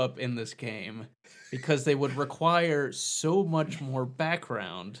show up in this game, because they would require so much more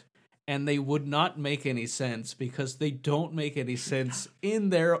background, and they would not make any sense because they don't make any sense in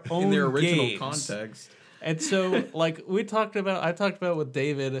their own in their original games. context. And so, like, I talked about with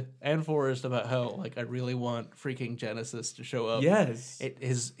David and Forrest about how, like, I really want freaking Genesis to show up. Yes.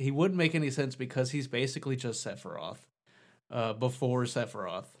 He wouldn't make any sense because he's basically just Sephiroth, before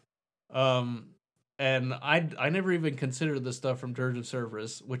Sephiroth. And I never even considered the stuff from Dirge of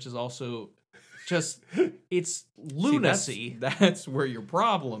Cerberus, which is also just, it's lunacy. See, that's where your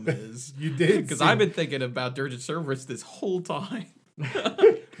problem is. You did. Because I've been thinking about Dirge of Cerberus this whole time.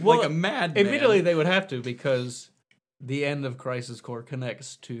 Well, like a madman. Admittedly, they would have to because the end of Crisis Core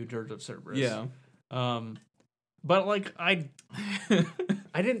connects to Dirge of Cerberus. Yeah. But like I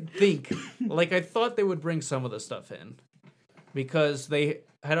didn't think, like, I thought they would bring some of the stuff in because they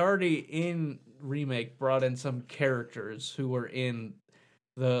had already in Remake brought in some characters who were in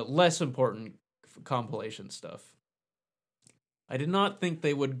the less important compilation stuff. I did not think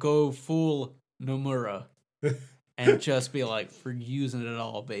they would go full Nomura and just be like, "We're using it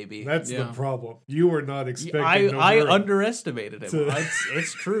all, baby." That's the problem. You were not expecting. I underestimated him.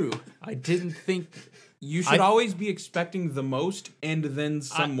 It's true. I didn't think. You should always be expecting the most and then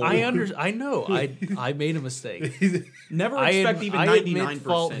some more. I know. I made a mistake. Never expect even 99%.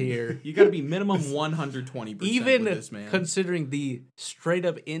 Fault here. You got to be minimum 120%. Even with this, man. Considering the straight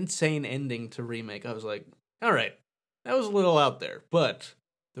up insane ending to Remake, I was like, all right, that was a little out there, but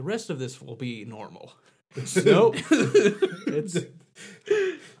the rest of this will be normal. Nope.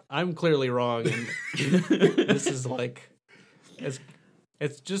 I'm clearly wrong, and this is like,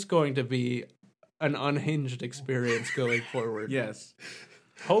 it's just going to be an unhinged experience going forward. Yes.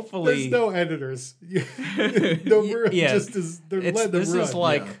 Hopefully, there's no editors. Just is they're letting them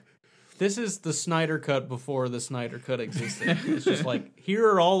run. This is the Snyder Cut before the Snyder Cut existed. It's just like, here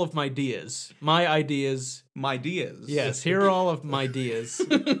are all of my ideas. My ideas. My ideas. Yes, here are all of my ideas.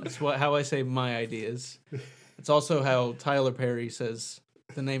 That's how I say my ideas. It's also how Tyler Perry says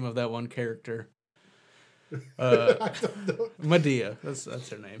the name of that one character. I don't know. Medea. That's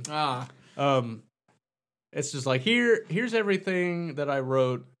her name. It's just like, here's everything that I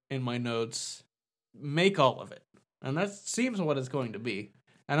wrote in my notes. Make all of it. And that seems what it's going to be.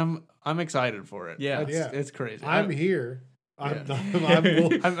 And I'm excited for it. Yeah. It's crazy. I'm here. I'm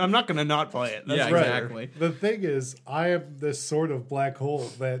not going to not play it. That's right. Exactly. The thing is, I am this sort of black hole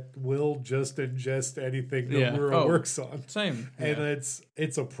that will just ingest anything Nomura works on. Same. And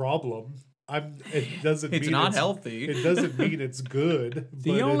it's a problem. It doesn't it's mean not it's healthy. It doesn't mean it's good.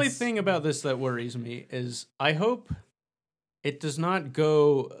 The only thing about this that worries me is I hope it does not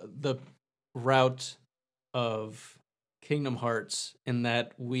go the route of Kingdom Hearts in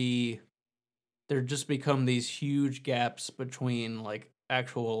that there just become these huge gaps between like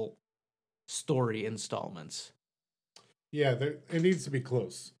actual story installments. Yeah, it needs to be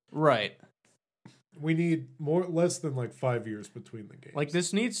close. Right. We need less than like 5 years between the games. Like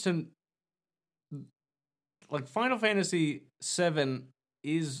this needs to, like, Final Fantasy VII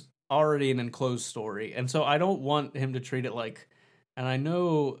is already an enclosed story, and so I don't want him to treat it like, and I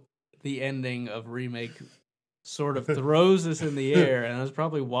know the ending of Remake sort of throws this in the air, and that's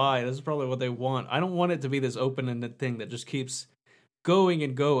probably why. This is probably what they want. I don't want it to be this open-ended thing that just keeps going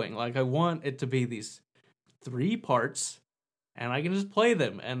and going. Like, I want it to be these 3 parts, and I can just play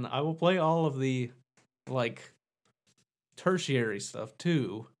them, and I will play all of the, like, tertiary stuff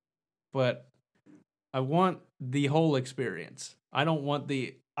too, but I want the whole experience. I want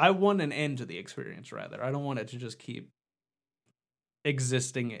an end to the experience, rather. I don't want it to just keep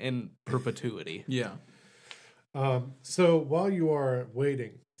existing in perpetuity. Yeah. So while you are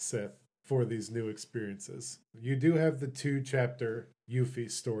waiting, Seth, for these new experiences, you do have the 2-chapter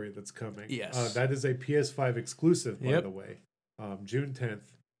Yuffie story that's coming. Yes. That is a PS5 exclusive, by the way. June 10th.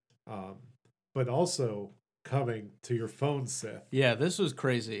 But also coming to your phone, Seth. Yeah, this was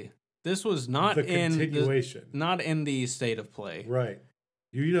crazy. This was not the continuation. Not in the state of play. Right.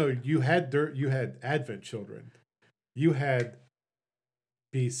 You had Advent Children. You had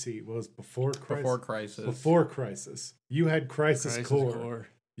BC. What was before Crisis? Before Crisis. You had Crisis Core.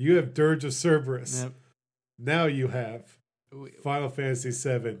 You have Dirge of Cerberus. Yep. Now you have Final Fantasy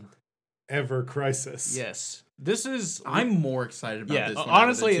VII Ever Crisis. Yes. This is... I'm more excited about this one.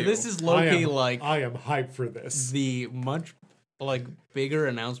 Honestly, this is low-key like... I am hyped for this. The much like bigger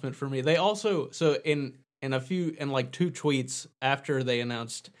announcement for me. They also... So in 2 tweets after they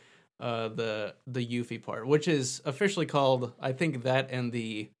announced the Yuffie part, which is officially called, I think that and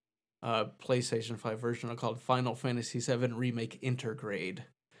the PlayStation 5 version are called Final Fantasy VII Remake Intergrade.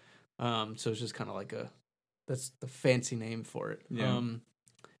 So it's just kind of like that's the fancy name for it. Yeah.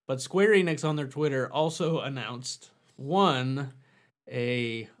 But Square Enix on their Twitter also announced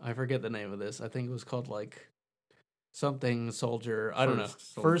I forget the name of this. I think it was called like something soldier. I don't know.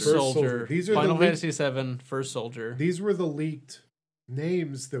 First First Soldier. soldier. These are Final the Fantasy VII. First soldier. These were the leaked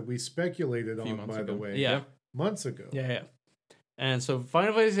names that we speculated few on, months by the ago. way. Yeah. Months ago. Yeah. And so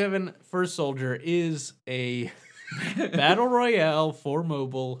Final Fantasy VII First Soldier is a battle royale for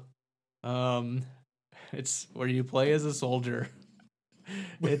mobile. It's where you play as a soldier.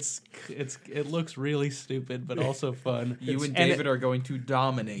 It looks really stupid, but also fun. You and David are going to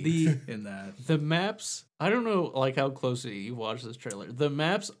dominate in that. The maps, I don't know like how closely you watched this trailer. The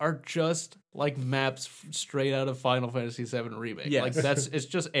maps are just like maps straight out of Final Fantasy VII Remake. Yes. Like it's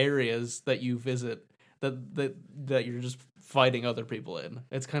just areas that you visit that you're just fighting other people in.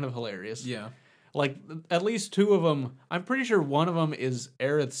 It's kind of hilarious. Yeah. Like at least two of them, I'm pretty sure one of them is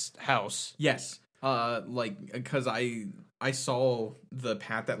Aerith's house. Yes. Because I saw the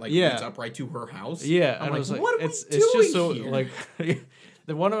path that leads up right to her house. Yeah, I'm and like, I was what are we it's doing just so here? like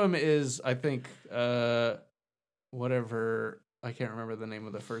the one of them is I think whatever, I can't remember the name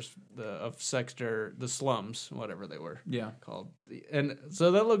of of Sector, the slums, whatever they were called. And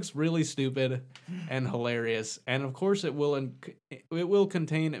so that looks really stupid and hilarious, and of course it will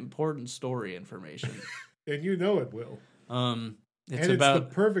contain important story information. And you know it will. It's and about it's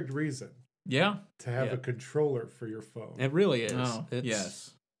the perfect reason Yeah. to have a controller for your phone. it really is. Oh, It's,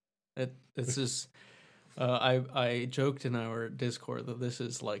 yes. It's just I joked in our Discord that this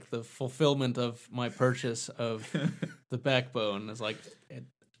is like the fulfillment of my purchase of the Backbone. It's like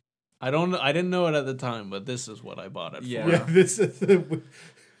I didn't know it at the time, but this is what I bought it Yeah. for. Yeah, this is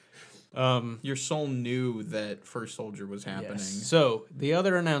Your soul knew that First Soldier was happening. Yes. So the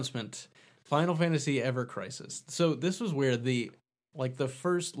other announcement, Final Fantasy Ever Crisis. So this was weird. The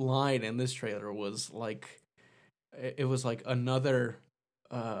first line in this trailer was like, it was like another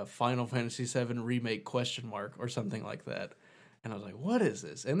Final Fantasy VII remake ? Or something like that. And I was like, what is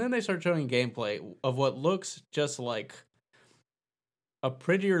this? And then they start showing gameplay of what looks just like a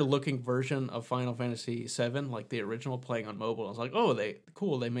prettier looking version of Final Fantasy VII, like the original, playing on mobile. I was like, oh,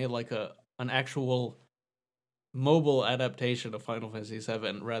 they made like an actual mobile adaptation of Final Fantasy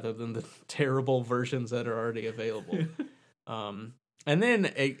VII rather than the terrible versions that are already available. And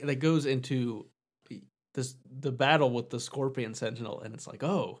then it goes into the battle with the Scorpion Sentinel, and it's like,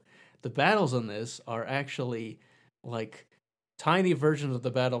 oh, the battles in this are actually like tiny versions of the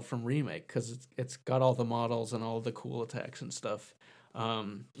battle from Remake, because it's got all the models and all the cool attacks and stuff.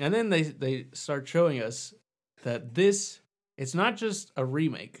 And then they start showing us that it's not just a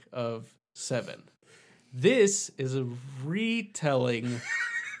remake of 7. This is a retelling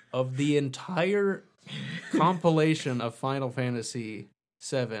of the entire compilation of Final Fantasy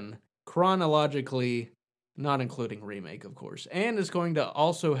VII, chronologically, not including Remake, of course. And it's going to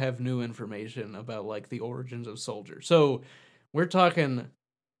also have new information about like the origins of Soldier. So we're talking,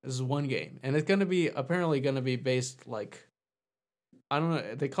 this is one game, and it's apparently going to be based like, I don't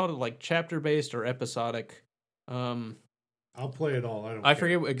know, they called it like chapter based or episodic. I'll play it all. I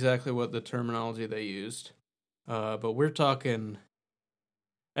forget exactly what the terminology they used, but we're talking,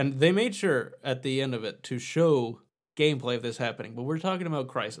 and they made sure at the end of it to show gameplay of this happening. But we're talking about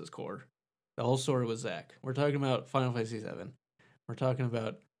Crisis Core, the whole story with Zack. We're talking about Final Fantasy VII. We're talking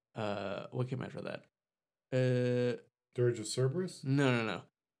about what came after that? Dirge of Cerberus? No.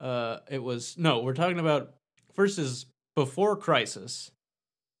 We're talking about, first is Before Crisis,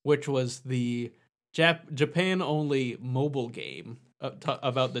 which was the Japan only mobile game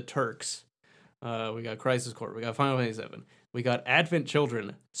about the Turks. We got Crisis Core. We got Final Fantasy VII. We got Advent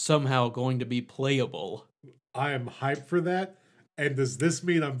Children somehow going to be playable. I am hyped for that. And does this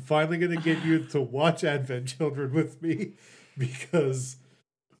mean I'm finally going to get you to watch Advent Children with me? Because...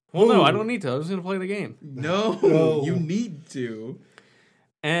 Well, no, I don't need to. I was going to play the game. No, you need to.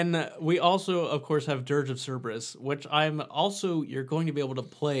 And we also, of course, have Dirge of Cerberus, which you're going to be able to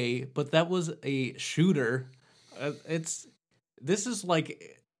play, but that was a shooter. It's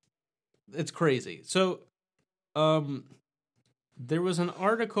crazy. So, there was an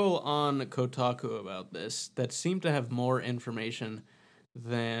article on Kotaku about this that seemed to have more information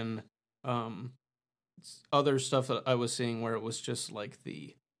than other stuff that I was seeing, where it was just like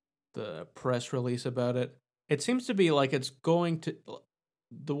the press release about it. It seems to be like it's going to,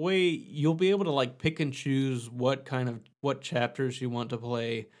 the way you'll be able to like pick and choose what chapters you want to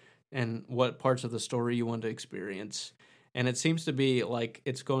play and what parts of the story you want to experience. And it seems to be like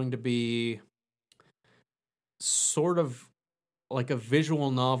it's going to be sort of like a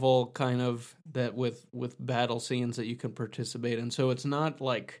visual novel kind of, that with battle scenes that you can participate in. So it's not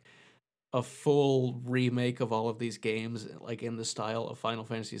like a full remake of all of these games, like in the style of Final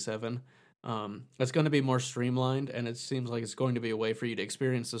Fantasy VII. It's going to be more streamlined, and it seems like it's going to be a way for you to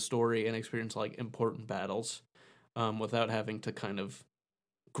experience the story and experience like important battles. without having to kind of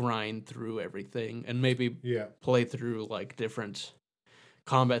grind through everything and maybe Yeah. play through like different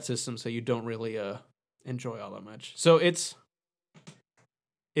combat systems that you don't really enjoy all that much. So it's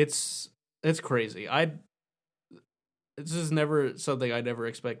crazy. This is never something I never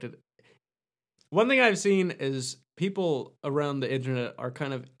expected. One thing I've seen is people around the internet are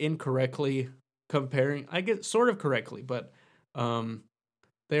kind of incorrectly comparing. I get sort of correctly, but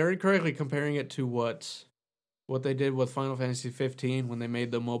they are incorrectly comparing it to what they did with Final Fantasy 15 when they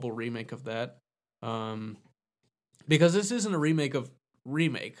made the mobile remake of that. Because this isn't a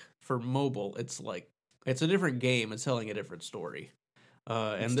remake for mobile. It's a different game. It's telling a different story.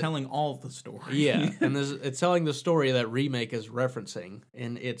 It's telling all the story. Yeah, and it's telling the story that remake is referencing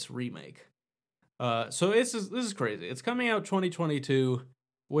in its remake. So this is crazy. It's coming out 2022,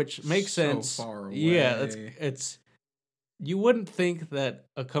 which makes sense. So far away. Yeah, it's. You wouldn't think that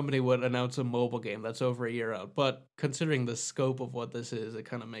a company would announce a mobile game that's over a year out, but considering the scope of what this is, it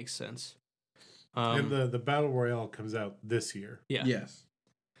kind of makes sense. And the Battle Royale comes out this year. Yeah. Yes.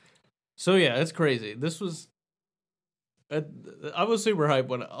 So yeah, it's crazy. This was. I was super hyped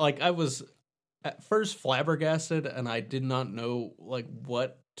when I was at first flabbergasted, and I did not know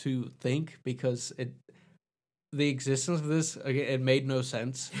what to think because the existence of this it made no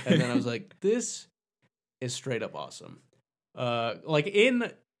sense, and then I was like, this is straight up awesome.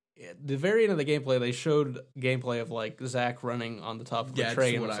 In the very end of the gameplay, they showed gameplay of Zack running on the top of the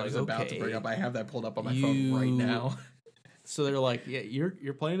train. That's what I was about to bring up. I have that pulled up on my phone right now. So they're like, yeah,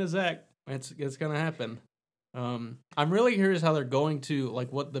 you're playing as Zack. It's gonna happen. I'm really curious how they're going to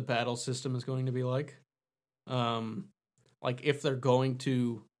what the battle system is going to be like. If they're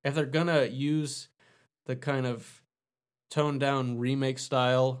gonna use the kind of toned down remake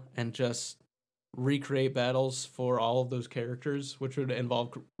style and just recreate battles for all of those characters, which would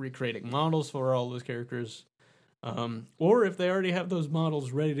involve recreating models for all those characters, or if they already have those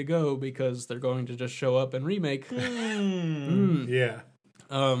models ready to go because they're going to just show up and remake. Yeah.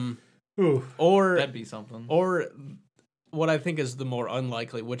 Or that'd be something. Or what I think is the more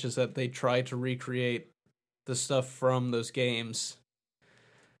unlikely, which is that they try to recreate the stuff from those games.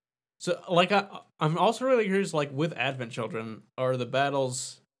 So, I'm also really curious, with Advent Children, are the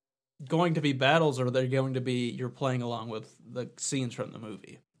battles going to be battles, or are they going to be you're playing along with the scenes from the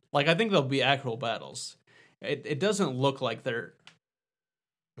movie? I think there'll be actual battles. It doesn't look like they're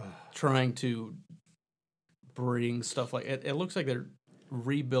trying to bring stuff it looks like they're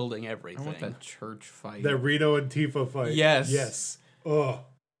rebuilding everything. I want that church fight. That Reno and Tifa fight. Yes. Oh.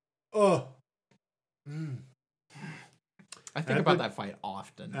 I think about that fight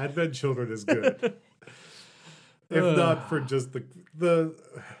often. Advent Children is good. If not for just the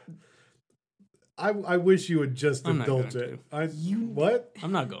I wish you would just indulge it. What?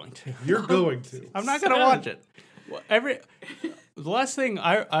 I'm not going to. You're going to. I'm not going to watch it. The last thing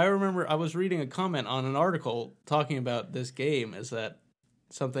I remember, I was reading a comment on an article talking about this game is that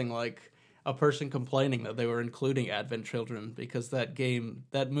something like a person complaining that they were including Advent Children because that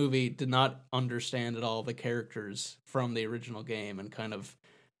movie did not understand at all the characters from the original game and kind of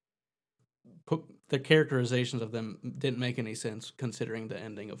put the characterizations of them didn't make any sense considering the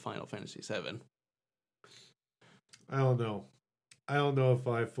ending of Final Fantasy VII. I don't know if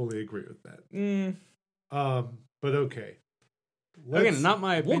I fully agree with that. But okay. Again, not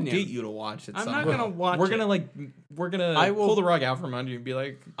my opinion. We'll get you to watch it. I'm not gonna watch We're it. gonna pull the rug out from under you and be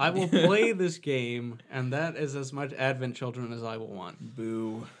like, I will play this game, and that is as much Advent Children as I will want.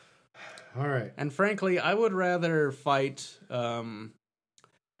 Boo. All right. And frankly, I would rather fight. What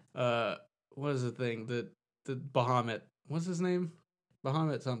is the thing? The Bahamut. What's his name?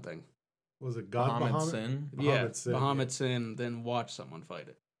 Bahamut something. Was it God Bahamut? Sin? Bahamut Sin. Then watch someone fight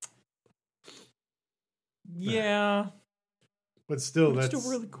it. Yeah. But still, that's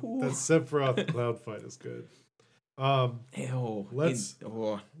still really cool. That Sephiroth Cloud fight is good. Ew. Let's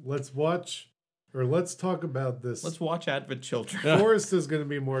watch, or let's talk about this. Let's watch Advent Children. Forrest is going to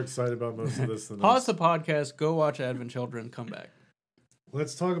be more excited about most of this than Pause us. the podcast, go watch Advent Children, come back.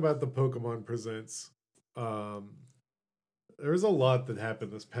 Let's talk about the Pokemon Presents. There's a lot that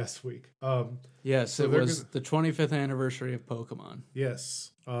happened this past week. Yes, so it was the 25th anniversary of Pokemon.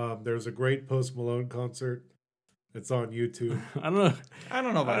 Yes. There was a great Post Malone concert. It's on YouTube. I don't know. I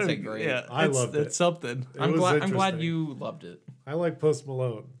don't know if I'd say great. Yeah, I loved it. It's something. I'm glad you loved it. I like Post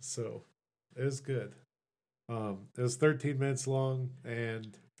Malone, so it was good. It was 13 minutes long,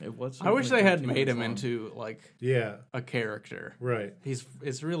 and it was. I wish they had made him into a character. Right.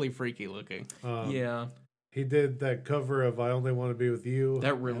 It's really freaky looking. Yeah. He did that cover of "I Only Want to Be with You."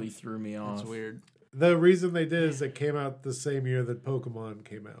 That really threw me off. It's weird. The reason they did is it came out the same year that Pokemon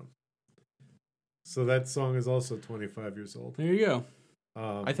came out. So that song is also 25 years old. There you go.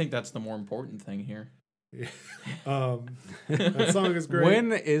 I think that's the more important thing here. Yeah. That song is great.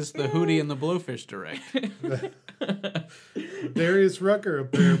 When is the Hootie and the Blowfish direct? Darius Rucker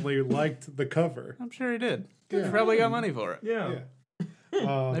apparently liked the cover. I'm sure he did. Yeah. He probably got money for it. Yeah.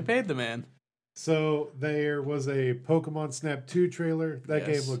 They paid the man. So there was a Pokemon Snap 2 trailer. That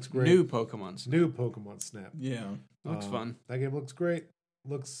Yes. game looks great. New Pokemon. Snap. New Pokemon Snap. Yeah. Looks fun. That game looks great.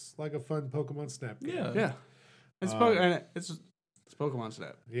 Looks like a fun Pokemon Snap game. Yeah. Yeah. It's it's Pokemon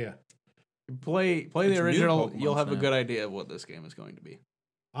Snap. Yeah. Play It's the new original. Pokemon You'll have a Snap. good idea of what this game is going to be.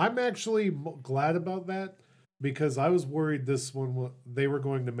 I'm actually glad about that because I was worried they were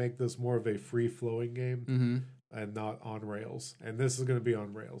going to make this more of a free-flowing game Mm-hmm. and not on rails. And this is going to be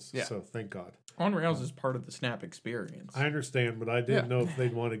on rails. Yeah. So thank God. On Rails is part of the Snap experience. I understand, but I didn't know if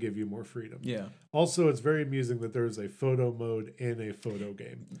they'd want to give you more freedom. Yeah. Also, it's very amusing that there is a photo mode in a photo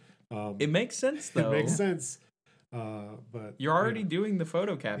game. It makes sense, though. It makes sense. But You're already doing the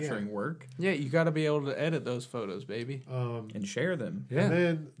photo capturing work Yeah, you got to be able to edit those photos, baby. and share them. Yeah. And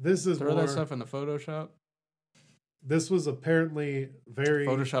then this is Throw more, that stuff into Photoshop. This was apparently very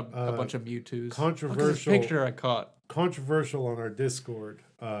Photoshop a bunch of Mewtwo's. Look at this controversial. picture I caught. Controversial on our Discord.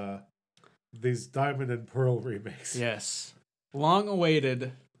 These Diamond and Pearl remakes. Yes. Long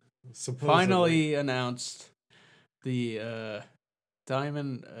awaited. Supposedly. Finally announced the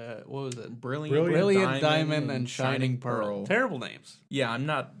Diamond, what was it? Brilliant Diamond and Shining Pearl. Terrible names. Yeah, I'm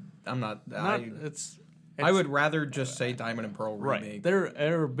not. It's I would rather just say Diamond and Pearl right. remake.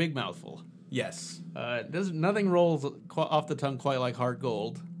 They're a big mouthful. Yes. Nothing rolls off the tongue quite like Heart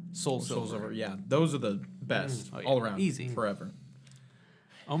Gold, Soul Silver. Yeah, those are the best Oh, yeah. all around. Easy. Forever.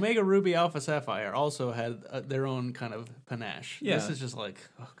 Omega Ruby Alpha Sapphire also had their own kind of panache. Yeah. This is just like,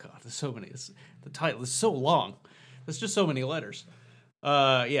 oh god, there's so many. The title is so long. There's just so many letters.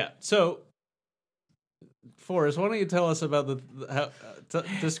 Yeah. So, Forrest, why don't you tell us about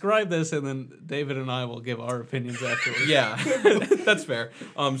describe this, and then David and I will give our opinions afterwards. Yeah, that's fair.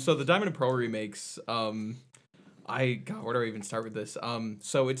 So the Diamond and Pearl remakes. God, where do I even start with this?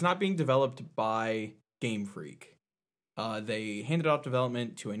 So it's not being developed by Game Freak. They handed off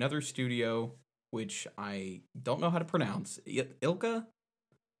development to another studio, which I don't know how to pronounce. Ilka?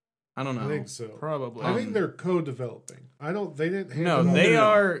 I don't know. I think so. Probably. I think they're co-developing. They didn't. Hand No, it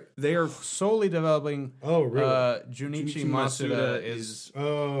off. they are solely developing. Oh, really? Junichi Junichi Masuda Masuda is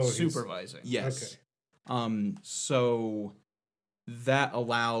He's- supervising. Yes. Okay. So that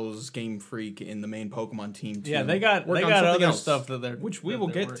allows Game Freak in the main Pokemon team to Yeah, they got work on other something else, stuff that they're which we that will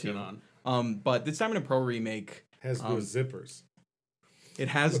they're get working to. on. But this Diamond and Pearl remake, Has no zippers. it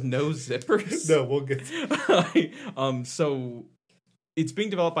has no zippers. No, we'll get to So it's being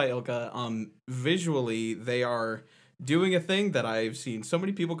developed by Ilka. Visually, they are doing a thing that I've seen so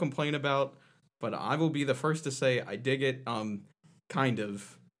many people complain about, but I will be the first to say I dig it. Kind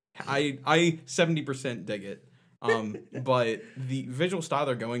of. I 70% dig it. But the visual style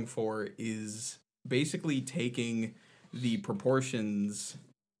they're going for is basically taking the proportions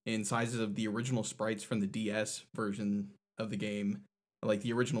and sizes of the original sprites from the DS version of the game, like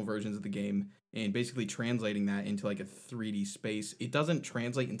the original versions of the game, and basically translating that into like a 3D space. It doesn't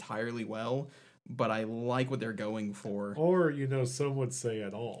translate entirely well, but I like what they're going for. Or, some would say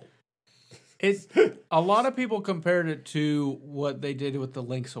at all. It's a lot of people compared it to what they did with the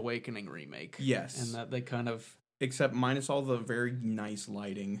Link's Awakening remake. Yes. And that they kind of Except minus all the very nice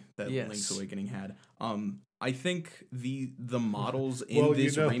lighting that Yes. Link's Awakening had. I think the models in Well,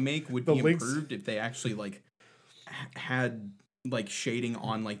 this remake would the be Link's- improved if they actually had shading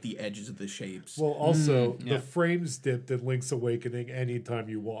on the edges of the shapes. Well, also, yeah. the frames dipped in Link's Awakening anytime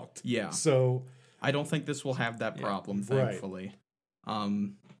you walked. Yeah. So, I don't think this will have that problem, Right. thankfully.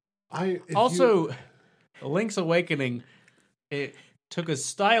 also Link's Awakening, it took a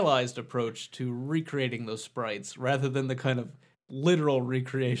stylized approach to recreating those sprites rather than the kind of literal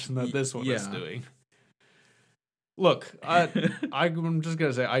recreation that this one is yeah. doing. Look, I'm just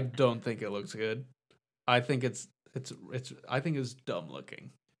gonna say I don't think it looks good. I think it's dumb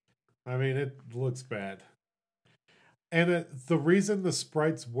looking. I mean, it looks bad. And the reason the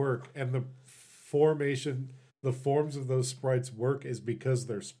sprites work and the forms of those sprites work is because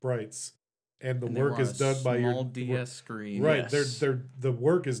they're sprites. And the work is done by your small DS screen. Right, Yes. the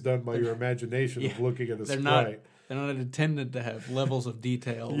work is done by your imagination of looking at a They're sprite. They're not intended to have levels of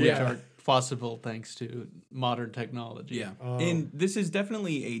detail which Yeah. are possible thanks to modern technology. Yeah. And this is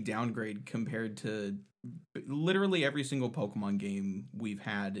definitely a downgrade compared to literally every single Pokemon game we've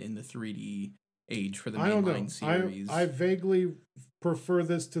had in the 3D age for the I don't mainline know. series. I vaguely prefer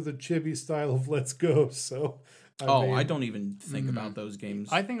this to the chibi style of Let's Go. So I don't even think about those games.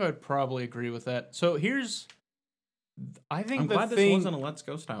 I think I would probably agree with that. So I'm glad this wasn't a Let's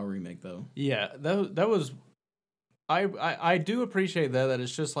Go style remake, though. Yeah, that was. I do appreciate that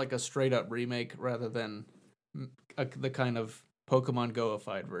it's just like a straight up remake rather than the kind of Pokemon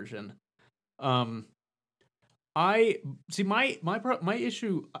Go-ified version. I see my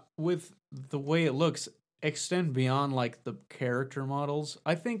issue with the way it looks extend beyond like the character models.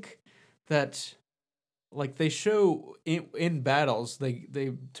 I think that like they show in battles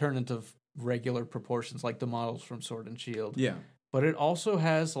they turn into regular proportions like the models from Sword and Shield. Yeah. But it also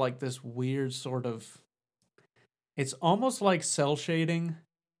has like this weird sort of, it's almost like cell shading.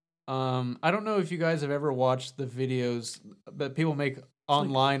 I don't know if you guys have ever watched the videos that people make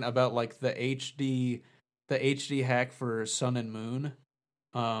online about like the HD hack for Sun and Moon.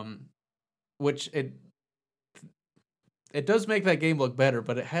 Which it does make that game look better,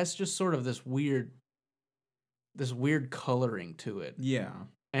 but it has just sort of this weird coloring to it. Yeah.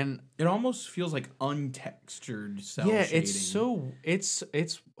 And it almost feels like untextured cell shading.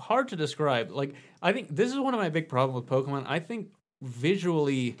 It's hard to describe. Like, I think this is one of my big problems with Pokemon. I think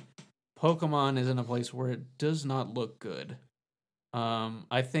visually Pokemon is in a place where it does not look good.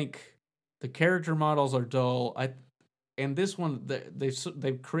 I think the character models are dull. And this one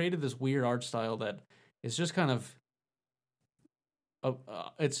they've created this weird art style that is just kind of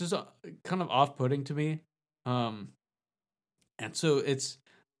it's just kind of off-putting to me. And so it's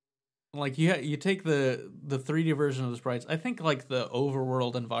like you take the 3D version of the sprites. I think like the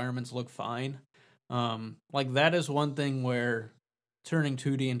overworld environments look fine. Like that is one thing where turning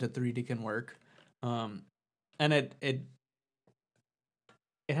 2D into 3D can work. And it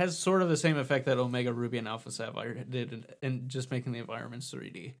has sort of the same effect that Omega Ruby and Alpha Sapphire did in just making the environments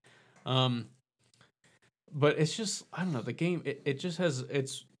 3D. But it's just, I don't know, the game it just has,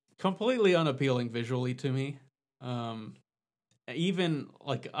 it's completely unappealing visually to me. Even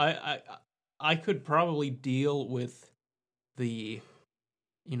like I could probably deal with the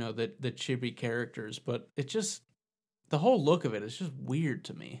the chibi characters, but it just, the whole look of it is just weird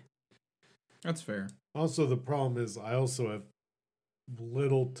to me. That's fair. Also, the problem is I also have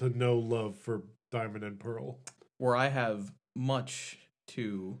little to no love for Diamond and Pearl, where I have much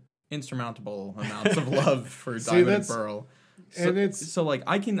to insurmountable amounts of love for Diamond and Pearl. So, and it's so like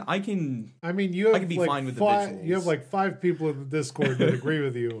I can. I mean, you have I can be like fine with the visuals. You have like 5 people in the Discord that agree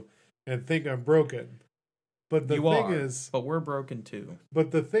with you and think I'm broken. But the thing is, but we're broken too.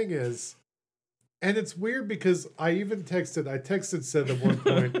 But the thing is, and it's weird because I texted Seth at one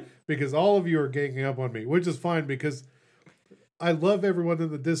point because all of you are ganging up on me, which is fine because I love everyone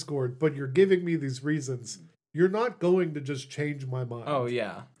in the Discord, but you're giving me these reasons. You're not going to just change my mind. Oh,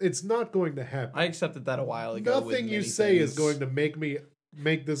 yeah. It's not going to happen. I accepted that a while ago. Nothing you say is going to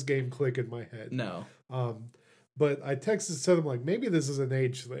make this game click in my head. No. But I texted Seth, I'm like, maybe this is an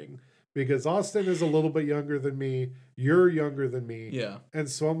age thing. Because Austin is a little bit younger than me. You're younger than me. Yeah. And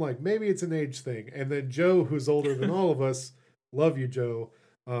so I'm like, maybe it's an age thing. And then Joe, who's older than all of us, love you, Joe,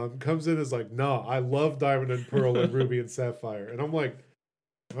 comes in and is like, nah, I love Diamond and Pearl and Ruby and Sapphire. And I'm like,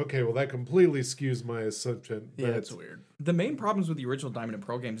 okay, well, that completely skews my assumption. Yeah, it's weird. The main problems with the original Diamond and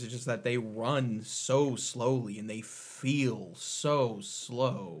Pearl games is just that they run so slowly and they feel so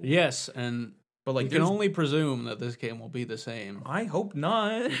slow. Yes, and but like you can only presume that this game will be the same. I hope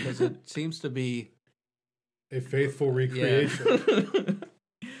not, because it seems to be a faithful recreation.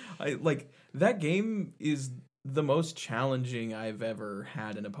 I like that game is the most challenging I've ever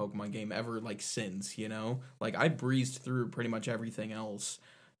had in a Pokemon game ever, like since, like I breezed through pretty much everything else,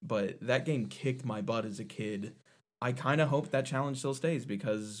 but that game kicked my butt as a kid. I kind of hope that challenge still stays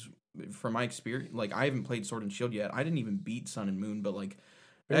because from my experience, like I haven't played Sword and Shield yet. I didn't even beat Sun and Moon, but like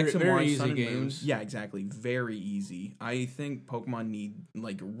X and Y, Sun and Moon, yeah, exactly, very easy. I think Pokemon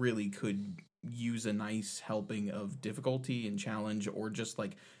really could use a nice helping of difficulty and challenge, or just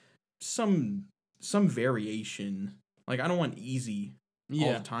like some variation. Like I don't want easy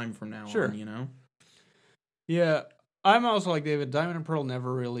all the time from now on, Yeah, I'm also like David. Diamond and Pearl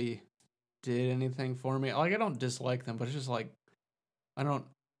never really did anything for me. Like I don't dislike them, but it's just like I don't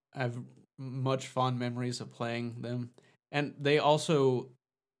have much fond memories of playing them. And they also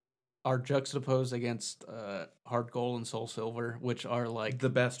are juxtaposed against Heart Gold and Soul Silver, which are like the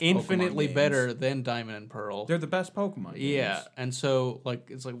best, infinitely Pokemon better games. Than Diamond and Pearl. They're the best Pokemon games. Yeah, and so like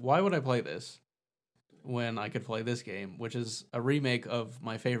it's like, why would I play this when I could play this game, which is a remake of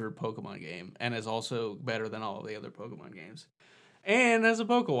my favorite Pokemon game and is also better than all of the other Pokemon games, and has a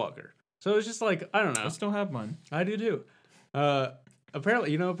Pokewalker. So it's just like, I don't know. I still have mine. I do too.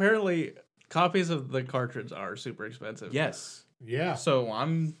 Apparently copies of the cartridge are super expensive. Yes. Yeah. So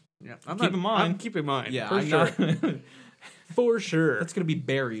I'm Yeah, Keep in mind. Keep in mind. Yeah, for I'm sure. not- For sure. That's gonna be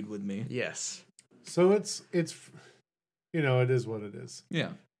buried with me. Yes. So it's it is what it is. Yeah.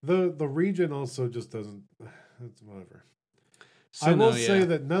 The region also just doesn't. It's whatever. So I will no, say yeah.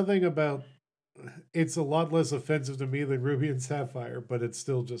 that nothing about it's a lot less offensive to me than Ruby and Sapphire, but it's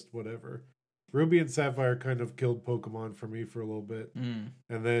still just whatever. Ruby and Sapphire kind of killed Pokemon for me for a little bit, and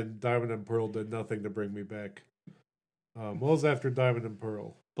then Diamond and Pearl did nothing to bring me back. What was after Diamond and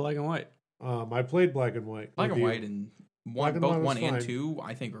Pearl? Black and white. I played Black and White. Black with and you. white and Black and both White was 1 and fine. 2,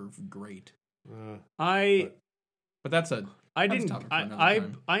 I think are great. But that's a I that's a didn't. topic for another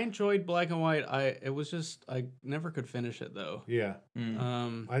time. I enjoyed Black and White. It was just I never could finish it though. Yeah. I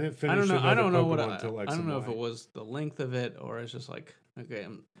didn't finish. I don't know. I don't know what until X I don't and know Y. if it was the length of it or it's just like okay,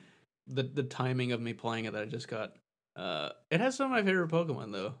 the timing of me playing it that I just got. It has some of my favorite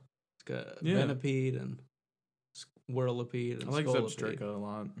Pokemon though. It's got Venipede and Whirlipede and I like Scolipede. Zebstrika a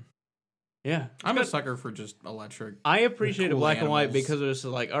lot. Yeah, I'm a sucker for just electric. I appreciated cool Black and White animals. because it was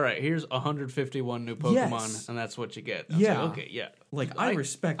like, all right, here's 151 new Pokemon, Yes. and that's what you get. I was Yeah. like, okay, yeah. Like I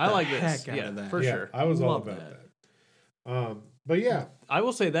respect I the like heck this. out Yeah, of that. for Yeah, sure. I was all Love about that. that. But yeah, I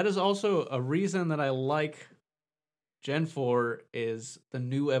will say that is also a reason that I like Gen 4 is the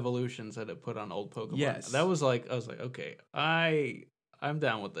new evolutions that it put on old Pokemon. Yes. That was like, I was like, okay, I'm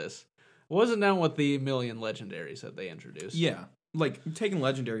down with this. I wasn't down with the million legendaries that they introduced. Yeah. Like taking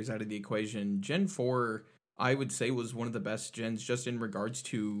legendaries out of the equation, Gen 4 I would say was one of the best gens just in regards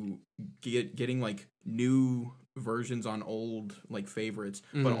to getting like new versions on old like favorites,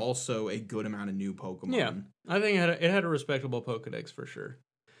 but also a good amount of new Pokemon. Yeah. I think it had a respectable Pokedex for sure.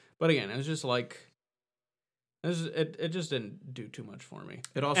 But again, it was just like it just didn't do too much for me.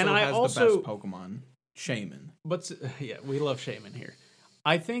 It also And has I also- the best Pokemon, Shaman. But yeah, we love Shaman here.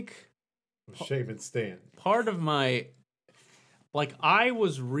 I think Shaman Stan. part of my I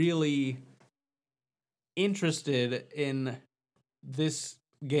was really interested in this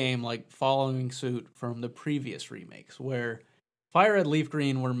game following suit from the previous remakes where Fire Red Leaf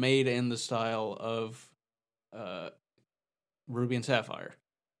Green were made in the style of Ruby and Sapphire.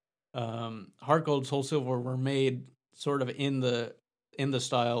 Heart Gold, Soul Silver were made sort of in the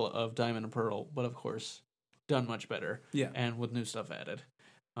style of Diamond and Pearl, but of course done much better. Yeah. And with new stuff added.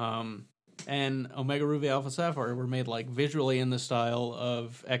 And Omega Ruby Alpha Sapphire were made visually in the style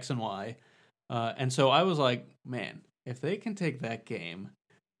of X and Y. And so I was like, man, if they can take that game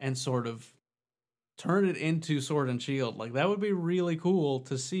and sort of turn it into Sword and Shield, that would be really cool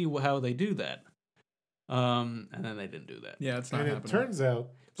to see how they do that. And then they didn't do that. Yeah, it's not And happening. it turns out,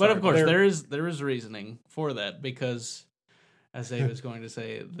 But of course, there is reasoning for that because, as Dave is going to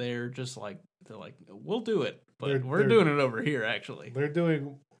say, they're just they're like, we'll do it, but we're doing it over here. Actually, they're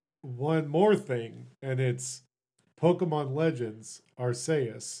doing one more thing, and it's Pokemon Legends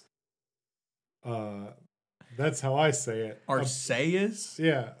Arceus. That's how I say it. Arceus?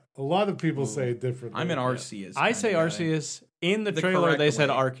 Yeah, a lot of people say it differently. I'm an Arceus. I say kind of guy. Arceus. In the The trailer, correct they said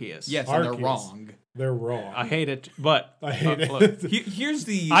way. Arceus. Yes, and they're Arceus. wrong. They're wrong. I hate it, but I hate look, it. Here's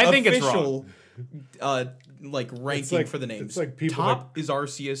the I think it's official ranking for the names. It's like people Top is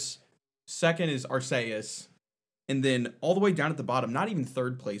Arceus, second is Arceus, and then all the way down at the bottom, not even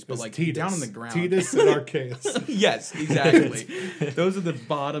third place, but Tidus. down on the ground. Tidus and Arceus. Yes, exactly. Those are the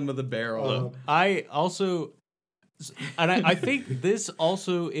bottom of the barrel. I also, and I think this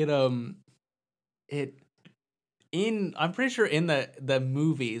also I'm pretty sure in the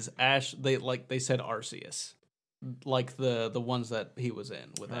movies Ash they said Arceus, the ones that he was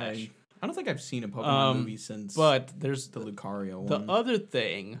in with Ash. I don't think I've seen a Pokemon movie since But there's the Lucario the one. other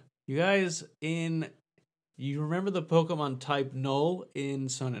thing, you guys you remember the Pokemon type Null in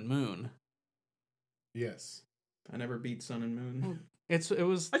Sun and Moon? Yes. I never beat Sun and Moon. It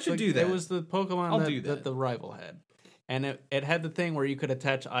was I should do that. It was the Pokemon I'll do that that. the rival had, and it had the thing where you could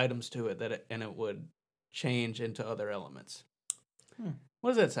attach items to it and it would change into other elements. What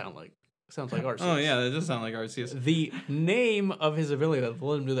does that sound like? Sounds like Arceus. Oh yeah, that does sound like Arceus. The name of his ability that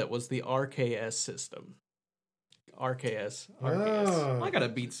let him do that was the RKS system. RKS. Oh. I gotta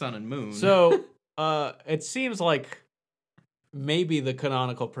beat Sun and Moon. So it seems like maybe the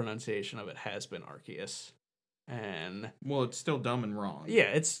canonical pronunciation of it has been Arceus. And well, it's still dumb and wrong.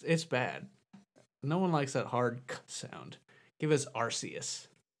 yeah, it's bad. No one likes that hard k sound. Give us Arceus.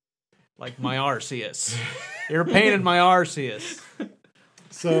 Like my Arceus. You're a pain in my Arceus.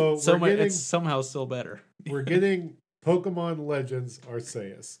 So It's somehow still better. we're getting Pokemon Legends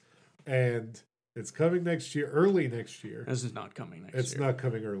Arceus, and it's coming next year, early next year. This is not coming next It's year. not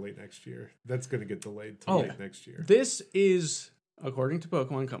coming early next year. That's going to get delayed to Oh. late next year. This is, according to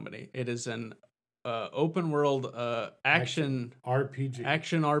Pokemon Company, it is an open world action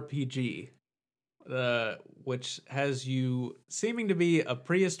RPG. Which has you seeming to be a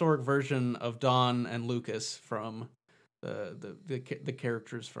prehistoric version of Dawn and Lucas from the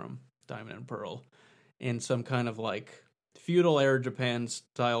characters from Diamond and Pearl, in some kind of like feudal era Japan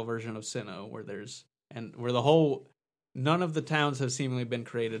style version of Sinnoh, where none of the towns have seemingly been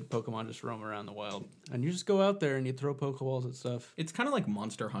created. Pokemon just roam around the wild, and you just go out there and you throw Pokeballs and stuff. It's kind of like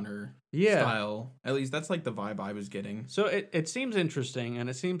Monster Hunter Yeah. style. At least that's like the vibe I was getting. So it seems interesting,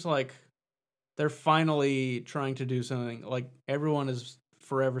 and it seems like they're finally trying to do something. Like everyone has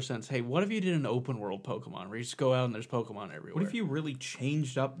forever since, hey, what if you did an open world Pokemon where you just go out and there's Pokemon everywhere? What if you really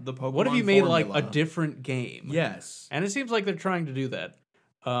changed up the Pokemon What if you made formula? like a different game? Yes. And it seems like they're trying to do that.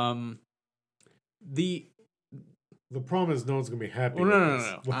 The problem is no one's gonna be happy. Well, with no.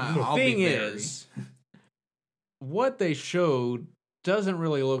 this. The I'll thing be very. is, what they showed doesn't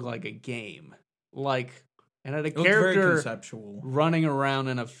really look like a game. Like, and had a It looked very character conceptual. running around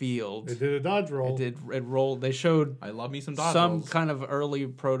in a field. It did a dodge roll. It rolled. They showed I love me some dodge some rolls. kind of early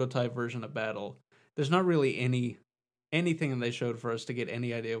prototype version of battle. There's not really anything that they showed for us to get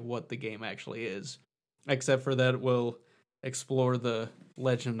any idea of what the game actually is, except for that we'll explore the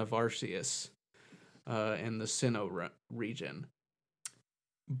legend of Arceus in the Sinnoh region.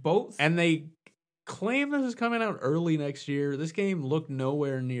 Both. And they claim this is coming out early next year. This game looked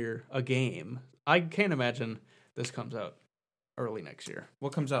nowhere near a game. I can't imagine this comes out early next year.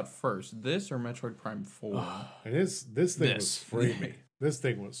 What comes out first, this or Metroid Prime 4? And this thing was framey. This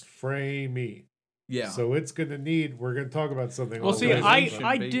thing was framey. Yeah. So it's gonna need. We're gonna talk about something. Well, all see, the way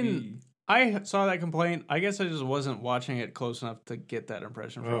I through. didn't. I saw that complaint. I guess I just wasn't watching it close enough to get that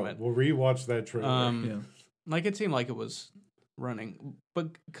impression from it. We'll rewatch that trailer. Yeah. Like it seemed like it was running, but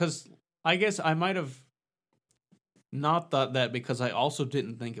because I guess I might have not thought that because I also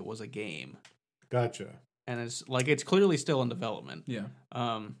didn't think it was a game, Gotcha. and it's clearly still in development. Yeah.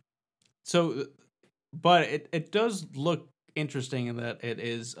 So, but it does look interesting in that it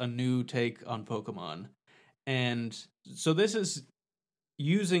is a new take on Pokemon, and so this is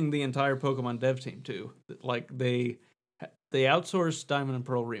using the entire Pokemon dev team too. Like they outsourced Diamond and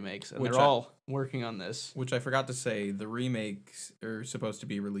Pearl remakes, and they're all working on this. Which I forgot to say, the remakes are supposed to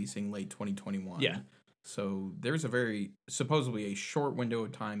be releasing late 2021. Yeah. So there's supposedly a short window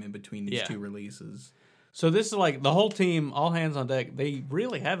of time in between these two releases. So this is like the whole team, all hands on deck. They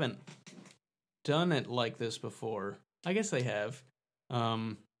really haven't done it like this before. I guess they have.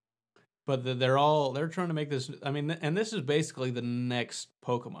 But they're trying to make this. I mean, and this is basically the next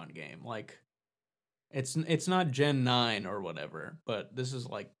Pokemon game. Like, it's not Gen 9 or whatever, but this is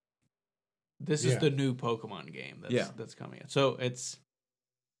the new Pokemon game that's coming in. So it's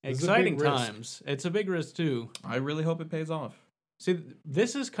exciting times. It's a big risk too. I really hope it pays off. See,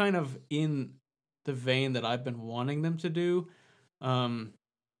 this is kind of in the vein that I've been wanting them to do.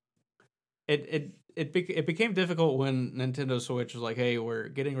 It became difficult when Nintendo Switch was like, hey, we're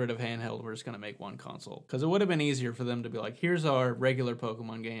getting rid of handheld, we're just going to make one console. Because it would have been easier for them to be like, here's our regular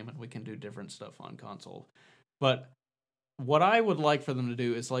Pokemon game, and we can do different stuff on console. But what I would like for them to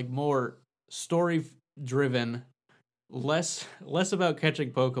do is like more story-driven, less about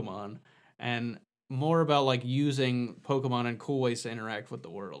catching Pokemon, and more about like using Pokemon in cool ways to interact with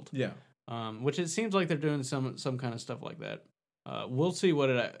the world. Yeah. Which it seems like they're doing some kind of stuff like that. We'll see what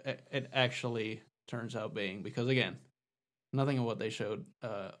it actually turns out being, because again, nothing of what they showed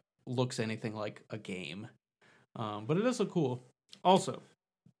looks anything like a game. But it does look cool. Also,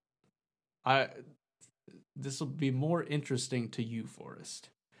 this will be more interesting to you, Forrest.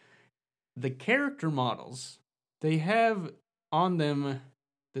 The character models, they have on them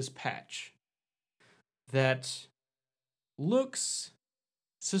this patch that looks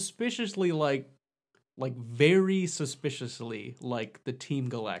suspiciously like very suspiciously like the Team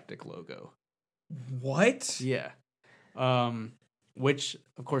Galactic logo. What? Yeah. Which,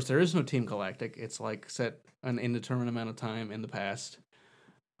 of course, there is no Team Galactic. It's like set an indeterminate amount of time in the past.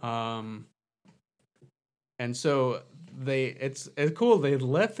 And so it's cool. They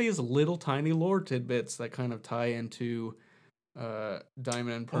left these little tiny lore tidbits that kind of tie into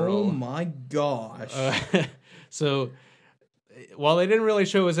Diamond and Pearl. Oh my gosh. So while they didn't really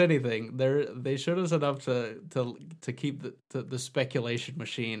show us anything, they showed us enough to keep the speculation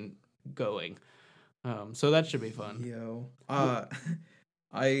machine going. So that should be fun. Yo.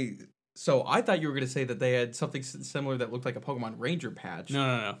 So I thought you were going to say that they had something similar that looked like a Pokemon Ranger patch.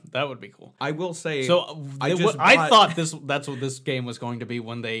 No. That would be cool. I will say. So I thought that's what this game was going to be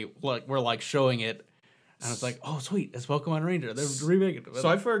when they were like showing it. And it's like, oh, sweet, it's Pokemon Ranger. They're remaking it. So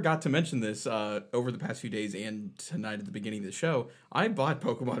I forgot to mention this over the past few days and tonight at the beginning of the show. I bought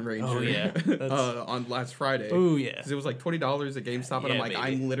Pokemon Ranger on last Friday. Oh, yeah. Because it was like $20 at GameStop, and I'm like,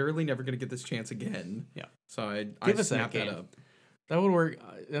 I'm literally never going to get this chance again. Yeah. So I snapped that up. That would work.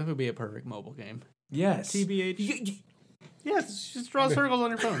 That would be a perfect mobile game. Yes. TBH. Yes, just draw circles on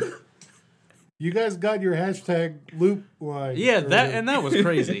your phone. You guys got your hashtag loop line. Yeah, that was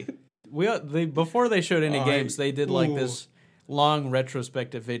crazy. Before they showed any games, they did like this long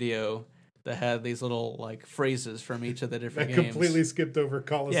retrospective video that had these little like phrases from each of the different games. Completely skipped over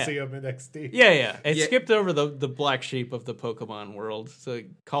Coliseum and XD. Yeah. It skipped over the black sheep of the Pokemon world. So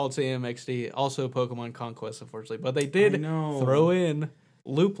Coliseum, XD, also Pokemon Conquest, unfortunately. But they did throw in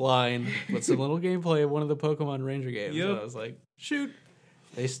loop line with some little gameplay of one of the Pokemon Ranger games. Yep. And I was like, shoot.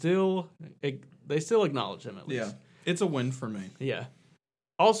 They still acknowledge him at least. Yeah. It's a win for me. Yeah.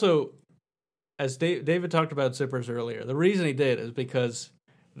 Also, as David talked about zippers earlier, the reason he did is because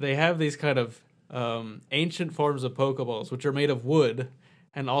they have these kind of ancient forms of Pokeballs, which are made of wood,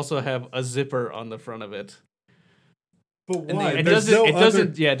 and also have a zipper on the front of it. But why? It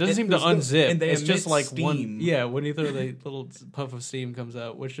doesn't seem to unzip. And it's just like steam. when you throw the little puff of steam comes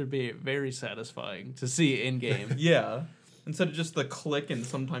out, which should be very satisfying to see in game. Yeah. Instead of just the click and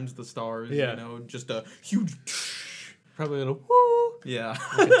sometimes the stars, just a huge... Probably a little woo. Yeah.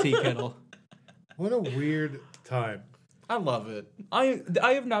 Like a tea kettle. What a weird time. I love it. I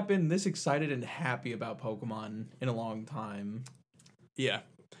have not been this excited and happy about Pokemon in a long time. Yeah.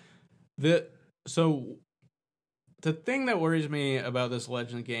 So the thing that worries me about this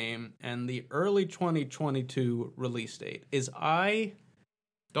Legend game and the early 2022 release date is I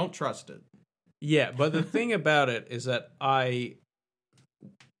don't trust it. Yeah, but the thing about it is that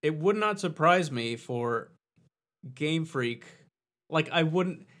it would not surprise me for Game Freak. Like I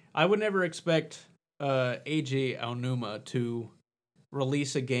would never expect AG Aonuma to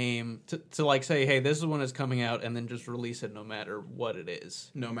release a game to like say, hey, this is when it's coming out, and then just release it no matter what it is.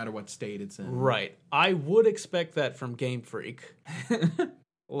 No matter what state it's in. Right. I would expect that from Game Freak.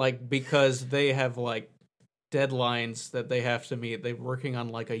 Like, because they have like deadlines that they have to meet. They're working on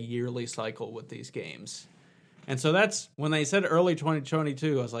like a yearly cycle with these games. And so that's when they said early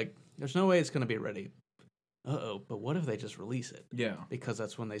 2022, I was like, there's no way it's going to be ready. But what if they just release it? Yeah. Because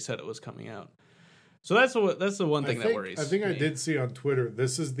that's when they said it was coming out. So that's the one thing that worries me. I think I did see on Twitter,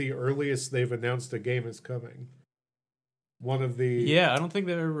 this is the earliest they've announced a game is coming. One of the... Yeah, I don't think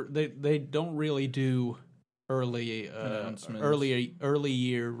they don't really do early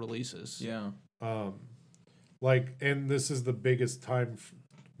year releases. Yeah. And this is the biggest time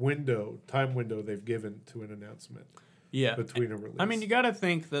window they've given to an announcement. Yeah. Between a release. I mean, you got to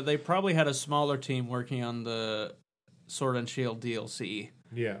think that they probably had a smaller team working on the Sword and Shield DLC.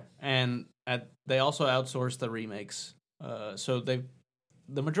 Yeah. And they also outsourced the remakes. So the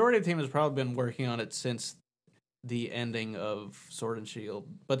majority of the team has probably been working on it since the ending of Sword and Shield.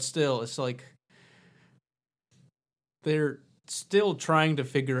 But still, it's like they're still trying to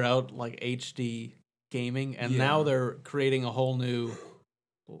figure out like HD gaming, and now they're creating a whole new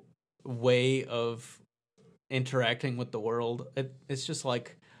way of interacting with the world. It's just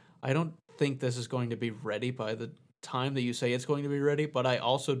like, I don't think this is going to be ready by the time that you say it's going to be ready, but I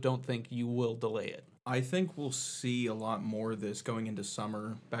also don't think you will delay it. I think we'll see a lot more of this going into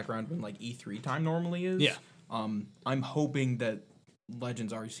summer, back around when like E3 time normally is. Yeah. I'm hoping that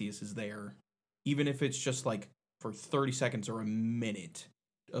Legends Arceus is there, even if it's just like for 30 seconds or a minute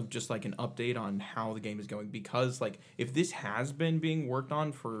of just like an update on how the game is going, because like if this has been being worked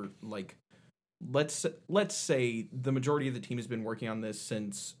on for like let's say the majority of the team has been working on this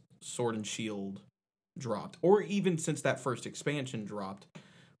since Sword and Shield dropped, or even since that first expansion dropped,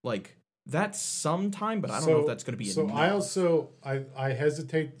 like that's some time, but I don't know if that's going to be enough. So I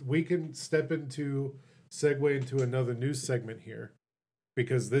hesitate. We can segue into another news segment here,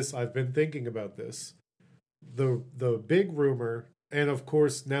 because I've been thinking about this. The big rumor, and of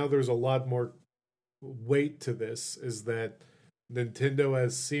course now there's a lot more weight to this, is that Nintendo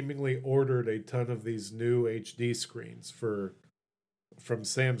has seemingly ordered a ton of these new HD screens from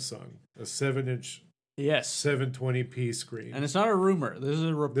Samsung, a 7-inch 720p screen. And it's not a rumor. This is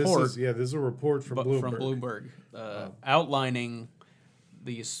a report. This is a report from Bloomberg. Outlining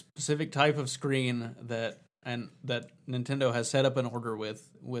the specific type of screen that Nintendo has set up an order with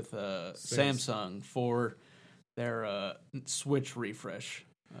Samsung for their Switch refresh,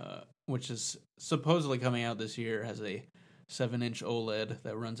 which is supposedly coming out this year, has a 7-inch OLED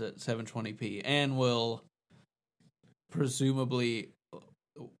that runs at 720p and will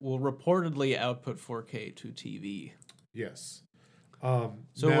reportedly output 4K to TV. Yes.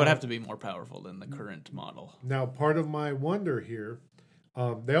 So it would have to be more powerful than the current model. Now, part of my wonder here,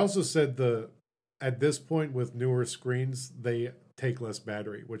 they also said at this point with newer screens, they take less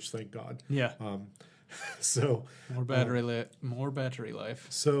battery, which thank God. Yeah. So more battery life.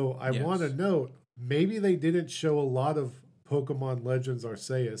 So I want to note, maybe they didn't show a lot of Pokemon Legends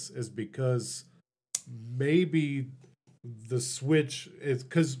Arceus is because maybe the Switch is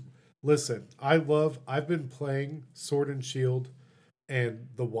because listen, I've been playing Sword and Shield, and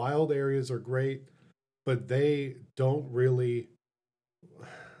the wild areas are great, but they don't really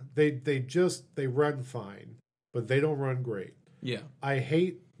they run fine, but they don't run great. Yeah. I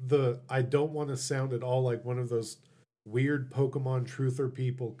don't want to sound at all like one of those weird Pokemon truther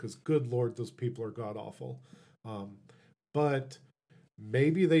people, because good Lord, those people are god awful. But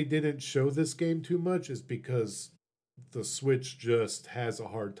maybe they didn't show this game too much is because the Switch just has a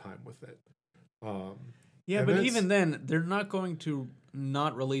hard time with it. Yeah, but even then, they're not going to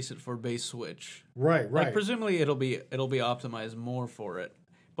not release it for base Switch. Right. Like, presumably it'll be optimized more for it.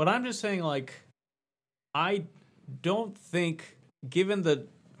 But I'm just saying, like, I don't think, given the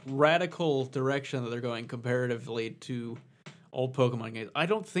radical direction that they're going comparatively to old Pokemon games, I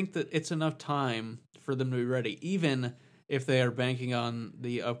don't think that it's enough time for them to be ready, even if they are banking on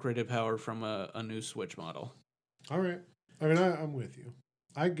the upgraded power from a new Switch model. All right. I mean, I'm with you.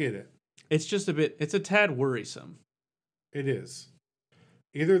 I get it. It's just it's a tad worrisome. It is.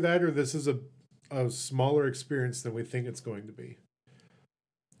 Either that or this is a smaller experience than we think it's going to be.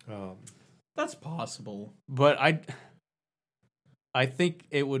 That's possible. But I think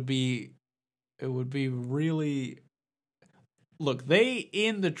it would be really. Look,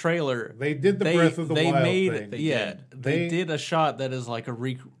 in the trailer, they did the Breath of the Wild thing. They did a shot that is like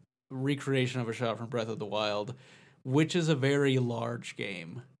a recreation of a shot from Breath of the Wild, which is a very large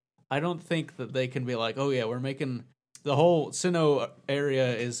game. I don't think that they can be like, oh yeah, we're making the whole Sinnoh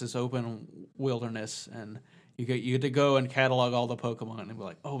area is this open wilderness, and you get to go and catalog all the Pokemon and be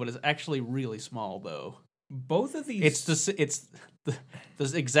like, oh, but it's actually really small though. Both of these, it's the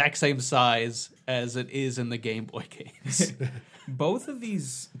exact same size as it is in the Game Boy games. Both of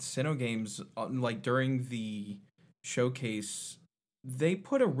these Sinnoh games, like during the showcase, they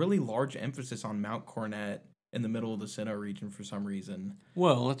put a really large emphasis on Mount Coronet in the middle of the Sinnoh region for some reason.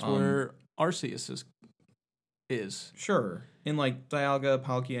 Well, that's where Arceus is. Sure. In like Dialga,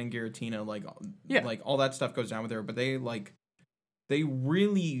 Palkia, and Giratina, like all that stuff goes down with there, but they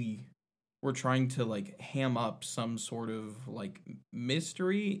really were trying to like ham up some sort of like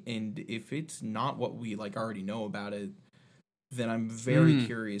mystery, and if it's not what we like already know about it, then I'm very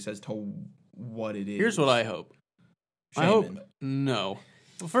curious as to what it is. Here's what I hope. Shaman. I hope no.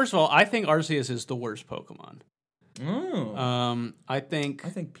 Well, first of all, I think Arceus is the worst Pokemon. Oh. I think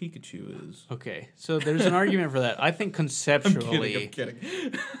Pikachu is. Okay, so there's an argument for that. I think conceptually, I'm kidding.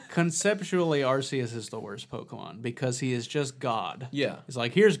 conceptually, Arceus is the worst Pokemon because he is just God. Yeah. He's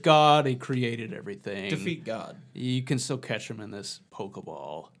like, here's God. He created everything. Defeat God. You can still catch him in this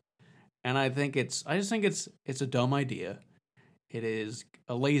Pokeball, and I just think it's a dumb idea. It is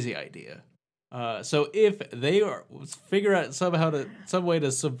a lazy idea. So if they figure out some way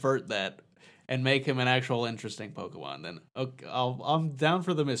to subvert that and make him an actual interesting Pokemon, then okay, I'm down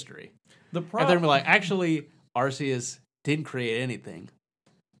for the mystery. And then we're like, actually, Arceus didn't create anything,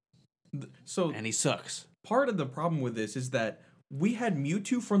 and he sucks. Part of the problem with this is that we had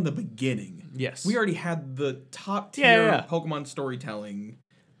Mewtwo from the beginning. Yes, we already had the top tier Pokemon storytelling,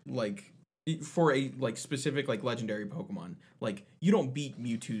 like for a like specific like legendary Pokemon. Like you don't beat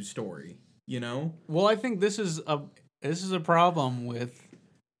Mewtwo's story, you know. Well, I think this is a problem with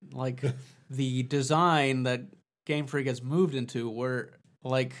like the design that Game Freak has moved into, where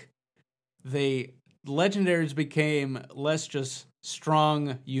like legendaries became less just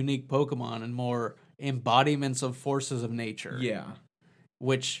strong, unique Pokemon and more embodiments of forces of nature. Yeah.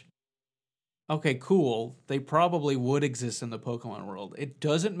 Which, okay, cool. They probably would exist in the Pokemon world. It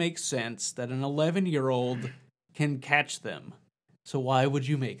doesn't make sense that an 11-year-old can catch them. So why would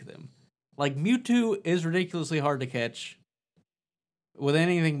you make them? Like, Mewtwo is ridiculously hard to catch with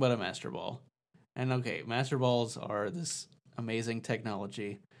anything but a Master Ball. And okay, Master Balls are this amazing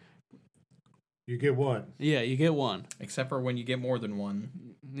technology. You get one. Yeah, you get one. Except for when you get more than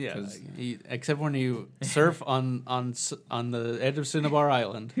one. Yeah, except when you surf on the edge of Cinnabar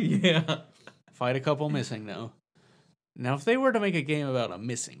Island. Yeah. Fight a couple missing no. Now, if they were to make a game about a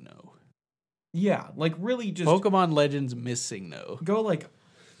missing no. Yeah, like really just Pokemon Legends missing no. Go like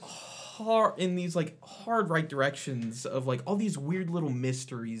hard in these like hard right directions of like all these weird little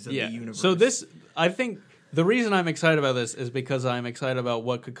mysteries of the universe. So I think the reason I'm excited about this is because I'm excited about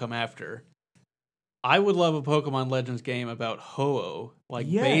what could come after. I would love a Pokemon Legends game about Ho-Oh, like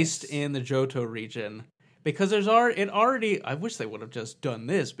based in the Johto region. Because I wish they would have just done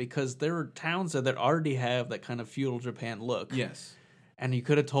this, because there are towns that already have that kind of feudal Japan look. Yes. And you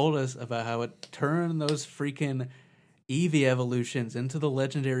could have told us about how it turned those freaking Eevee evolutions into the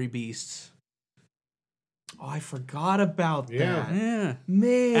legendary beasts. Oh, I forgot about that. Yeah.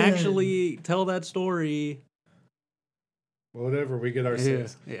 Man. Actually tell that story. Whatever, we get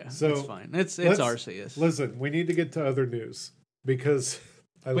Arceus. Yeah, so it's fine. It's Arceus. Listen, we need to get to other news because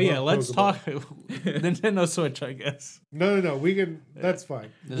let's talk Nintendo Switch, I guess. No, we can. That's fine.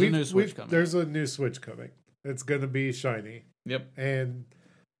 There's a new Switch coming. There's a new Switch coming. It's going to be shiny. Yep. And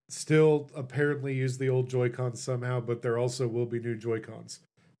still apparently use the old Joy-Cons somehow, but there also will be new Joy-Cons.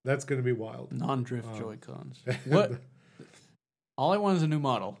 That's going to be wild. Non-drift Joy-Cons. What? All I want is a new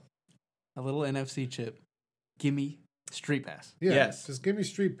model. A little NFC chip. Gimme Street Pass. Yeah, yes. Just give me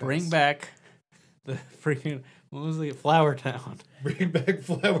Street Pass. Bring back the freaking, what was it? Flower Town. Bring back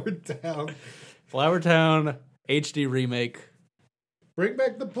Flower Town. Flower Town HD remake. Bring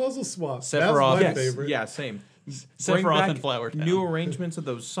back the puzzle swap. Sephiroth. That's my favorite. Yeah, same. Sephiroth and Flower Town. New arrangements of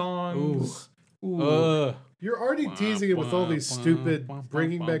those songs. Ooh. You're already teasing it with all these stupid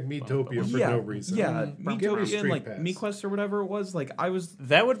bringing back Miitopia for no reason. Yeah, Give me Miitopia Street and like Pass. Miiquest or whatever it was. Like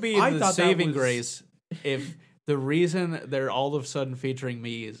That would be I the thought that saving was- grace if the reason they're all of a sudden featuring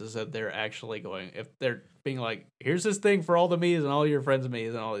Miis is that they're actually going, if they're being like, here's this thing for all the Miis and all your friends' Miis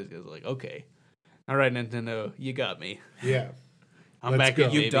and all these guys, like, okay. All right, Nintendo, you got me. Yeah. I'm back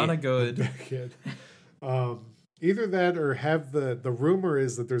in, You've done a good. Kid. Either that or have the rumor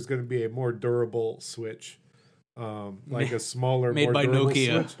is that there's going to be a more durable Switch. Like a smaller, made more by durable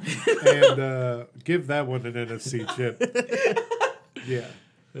Nokia. Switch. And give that one an NFC chip. Yeah.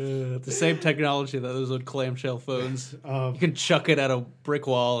 The same technology that those old clamshell phones. You can chuck it at a brick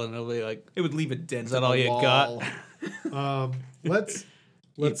wall and it'll be like, It would leave a dent. is that in all the you wall. got? Let's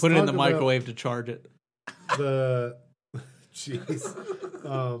You put it in the talk microwave to charge it. about the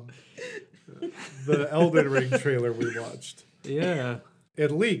the Elden Ring trailer we watched. Yeah.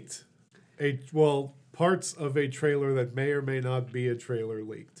 It leaked. Parts of a trailer that may or may not be a trailer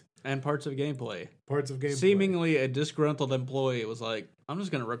leaked. And parts of gameplay. Parts of gameplay. Seemingly a disgruntled employee was like, I'm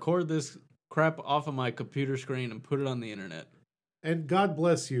just going to record this crap off of my computer screen and put it on the internet. And God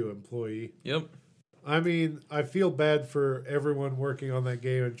bless you, employee. Yep. I mean, I feel bad for everyone working on that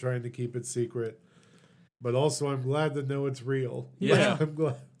game and trying to keep it secret. But also, I'm glad to know it's real. Yeah. I'm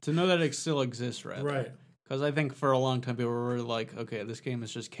glad. To know that it still exists, rather. Right. Because I think for a long time people were like, okay, this game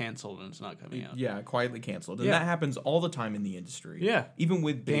is just canceled and it's not coming out. Yeah, quietly canceled. And Yeah. that happens all the time in the industry. Yeah. Even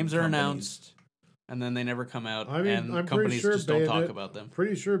with big Games are companies. announced and then they never come out. I mean, and I'm companies pretty sure just don't talk about them.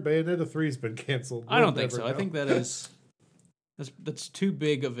 Pretty sure Bayonetta 3's been canceled. I don't We'll think so. never I know. think that's too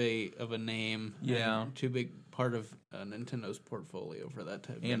big of a name. Yeah. And too big part of Nintendo's portfolio for that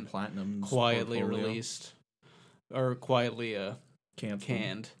to have And been Platinum's quietly portfolio. released or quietly Canceled.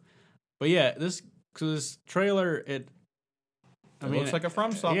 canned. But yeah, this trailer It looks like a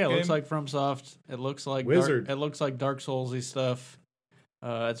FromSoft yeah, it game. looks like FromSoft. It looks like Wizard. It looks like Dark Soulsy stuff.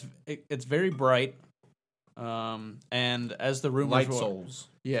 It's very bright. And as the rumors Light Souls.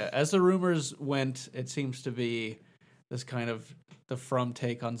 as the rumors went, it seems to be this kind of the From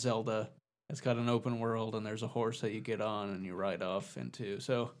take on Zelda. It's got an open world and there's a horse that you get on and you ride off into.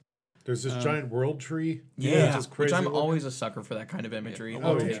 So There's this giant world tree. Yeah, which is crazy. which I'm looking. always a sucker for that kind of imagery. a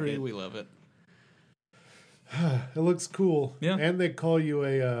Oh, world yeah. tree, we love it. It looks cool. Yeah. And they call you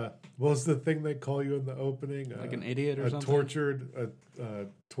a what was the thing they call you in the opening? Like an idiot or a something.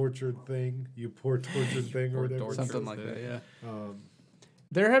 tortured thing. You poor tortured thing or poor whatever. tortured Something like that, yeah. Um,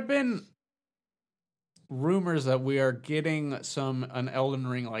 There have been rumors that we are getting an Elden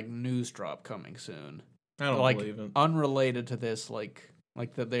Ring like news drop coming soon. I don't like believe it. unrelated to this, like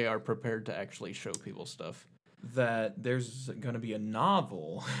that they are prepared to actually show people stuff. That there's going to be a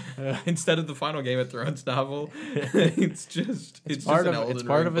novel instead of the final Game of Thrones novel. It's just Part just of an Elden it's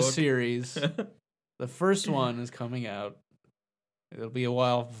part Ring of a book. series. The first one is coming out. It'll be a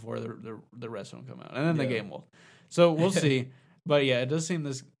while before the rest of them come out, and then the Yeah. game will. So we'll see. But yeah, it does seem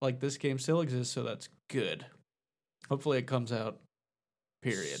this game still exists, so that's good. Hopefully, it comes out.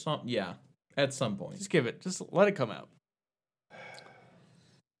 Period. Yeah, at some point. Just let it come out.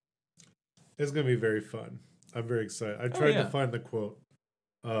 it's gonna be very fun. I'm very excited. I tried yeah. to find the quote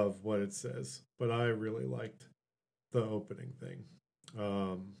of what it says, but I really liked the opening thing.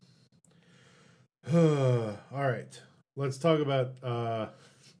 All right, let's talk about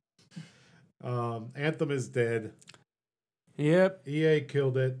Anthem is dead. Yep. EA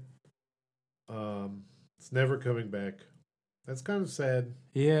killed it. It's never coming back. That's kind of sad.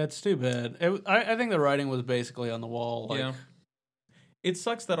 Yeah, it's too bad. I think the writing was basically on the wall. Like, Yeah. It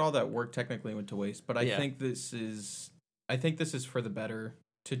sucks that all that work technically went to waste, but I Yeah. think this is for the better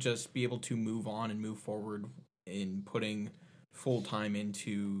to just be able to move on and move forward in putting full time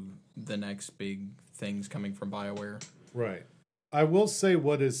into the next big things coming from BioWare. Right. I will say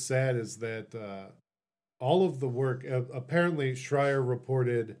what is sad is that all of the work, apparently Schreier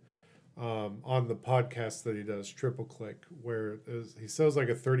reported on the podcast that he does, Triple Click, where he says like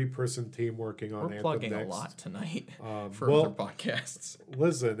a 30-person team working on We're Anthem plugging next. a lot tonight for well, other podcasts.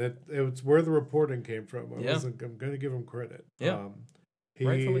 Listen, it's where the reporting came from. I'm going to give him credit. Yeah.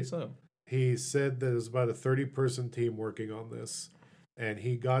 Rightfully so. He said that it was about a 30-person team working on this, and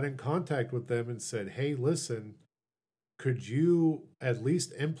he got in contact with them and said, hey, listen, could you at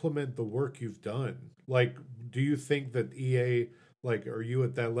least implement the work you've done? Like, do you think that EA, like, are you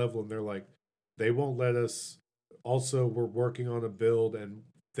at that level? And they're like, they won't let us. Also, we're working on a build, and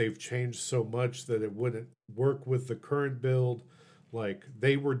they've changed so much that it wouldn't work with the current build. Like,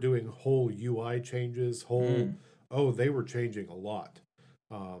 they were doing whole UI changes, they were changing a lot.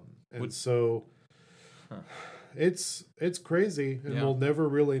 It's crazy, and we'll never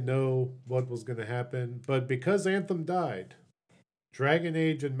really know what was going to happen. But because Anthem died, Dragon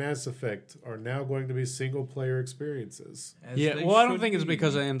Age and Mass Effect are now going to be single-player experiences. As yeah, they well, I don't should think it's be.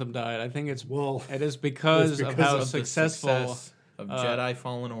 because Anthem died. I think it is It's because of because how of the successful. Success of Jedi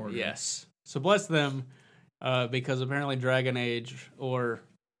Fallen Order. Yes. So bless them, because apparently Dragon Age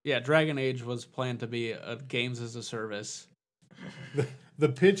was planned to be a games as a service. The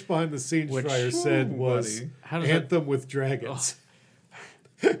pitch behind the scenes, Which- Schreier said, was buddy. How does Anthem with dragons.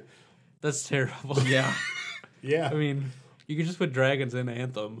 That's terrible. Yeah. Yeah. I mean, you could just put dragons in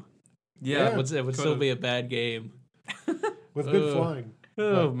Anthem. Yeah. It would still be a bad game. With good flying.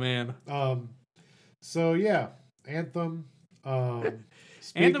 Oh man. So yeah, Anthem. Anthem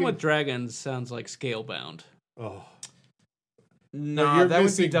Speaking- with dragons sounds like Scalebound. Oh. Nah, you're that would be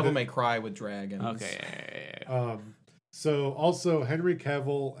missing Devil the- May Cry with dragons. Okay. So also Henry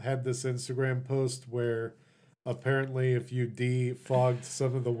Cavill had this Instagram post where apparently if you defogged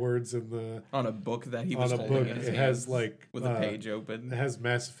some of the words in the On a book that he was on a holding book, in his it hands has like with a page open. It has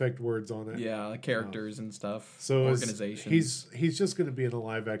Mass Effect words on it. Yeah, like characters and stuff. So organizations. he's just going to be in a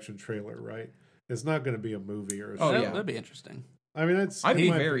live action trailer, right? It's not going to be a movie or. Oh, something. yeah. That'd be interesting. I mean, that's. I'd be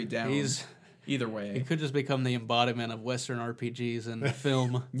my- very down. He's Either he way. could just become the embodiment of Western RPGs and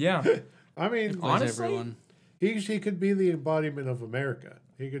film. Yeah. I mean, Plays Honestly, everyone, he could be the embodiment of America.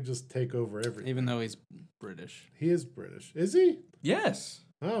 He could just take over everything. even though he's British. He is British, is he? Yes.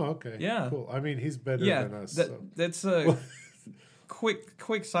 Oh, okay. Yeah. Cool. I mean, he's better Yeah. than us. So. That's a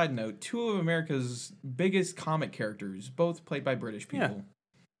quick side note. Two of America's biggest comic characters, both played by British Yeah. people.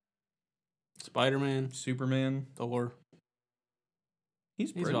 Spider-Man, Superman. Thor.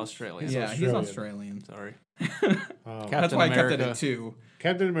 He's He's British. Australian. Yeah, he's Australian. Australian. Sorry. Um, Cap- That's why I kept it America. at 2.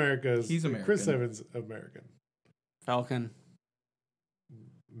 Captain America is. He's Chris American. Evans American. Falcon.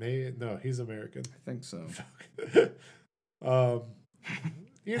 No, he's American. I think so.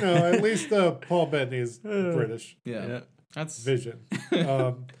 At least Paul Bettany is British. Yeah. That's Vision.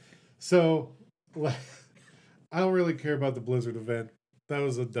 So I don't really care about the Blizzard event. That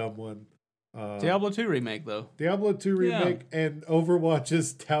was a dumb one. Diablo 2 remake though. Diablo 2 remake and Overwatch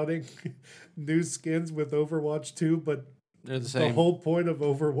is touting new skins with Overwatch 2, but They're the the same. whole point of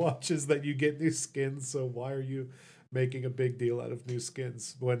Overwatch is that you get new skins, so why are you making a big deal out of new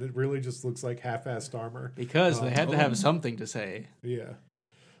skins when it really just looks like half-assed armor? Because they had to Oh. have something to say. Yeah.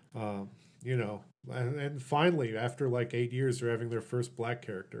 And finally, after like 8 years, they're having their first black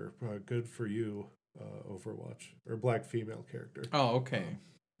character. Good for you, Overwatch. Or black female character. Oh, okay.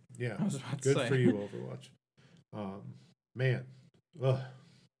 Yeah. I was about to Good say. for you, Overwatch. Man. Ugh,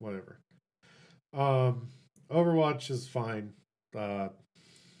 whatever. Overwatch is fine.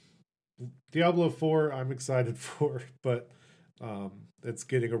 Diablo 4, I'm excited for, but it's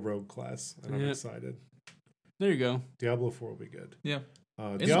getting a rogue class, and I'm Yep. excited. There you go. Diablo 4 will be good. Yeah.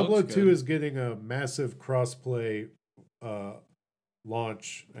 It Diablo looks 2 good. is getting a massive crossplay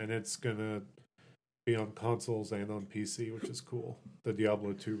launch, and it's going to be on consoles and on PC, which is cool. The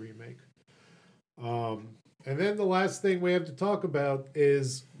Diablo 2 remake. And then the last thing we have to talk about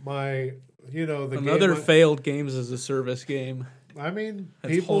is the Another game. failed games as a service game. I mean,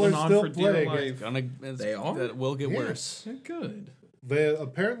 That's people are holding on still for dear playing life. it. They are? That will get Yeah. worse. They're good.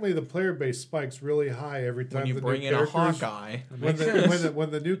 Apparently, the player base spikes really high every time When you the bring new in a characters. Hawkeye.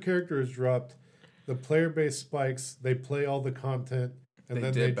 When the new character is dropped, the player base spikes. They play all the content, and They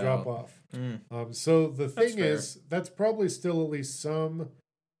then they dip drop out. off. Mm. So the thing fair. is, that's probably still at least some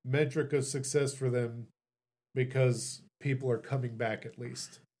metric of success for them, because people are coming back at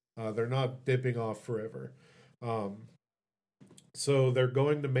least. They're not dipping off forever. So they're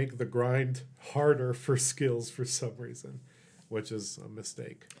going to make the grind harder for skills for some reason, which is a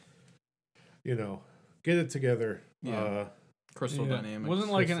mistake. Get it together. Yeah. Crystal Dynamics.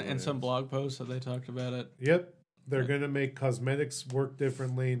 Wasn't like in some blog post that they talked about it. Yep. They're going to make cosmetics work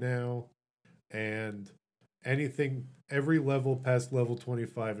differently now. And every level past level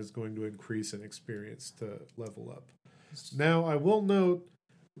 25 is going to increase in experience to level up. Now, I will note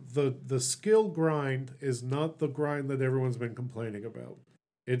the skill grind is not the grind that everyone's been complaining about.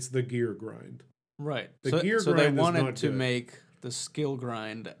 It's the gear grind. Right. The gear so grind they wanted is not to good. make the skill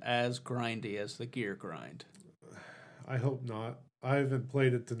grind as grindy as the gear grind. I hope not. I haven't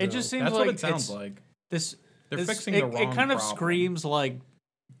played it to know. It just seems That's like what it sounds like. They're fixing the wrong It kind of problem. screams like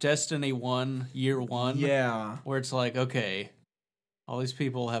Destiny 1 Year 1. Yeah. Where it's like, okay, all these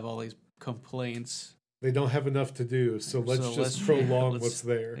people have all these complaints. They don't have enough to do, so let's prolong what's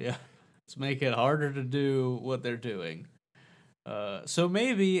there. Yeah. Let's make it harder to do what they're doing. So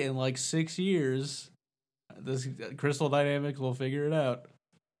maybe in like 6 years, this Crystal Dynamics will figure it out.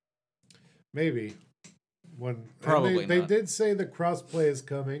 Maybe. Probably they not. did say that crossplay is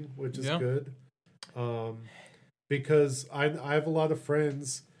coming, which is good. Because I have a lot of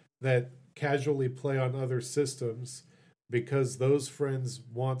friends that casually play on other systems because those friends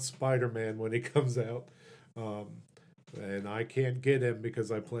want Spider-Man when he comes out. And I can't get him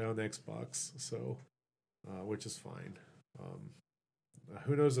because I play on Xbox, so which is fine.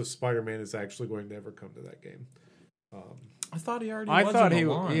 Who knows if Spider-Man is actually going to ever come to that game? I thought he already I was thought in he the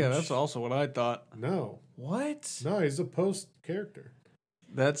was. launch. Yeah, that's also what I thought. No, What? he's a post character.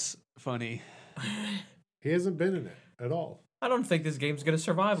 That's funny. He hasn't been in it at all. I don't think this game's going to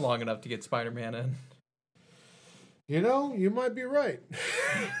survive long enough to get Spider-Man in. You might be right.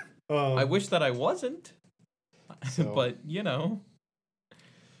 I wish that I wasn't. So- But, All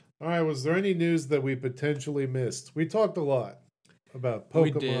right, was there any news that we potentially missed? We talked a lot about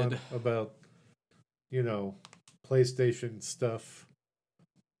We Pokemon, did. about, PlayStation stuff.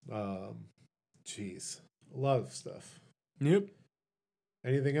 Jeez, a lot of stuff. Yep.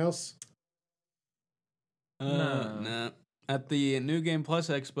 Anything else? No. At the New Game Plus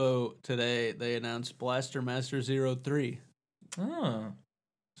Expo today, they announced Blaster Master 03. oh,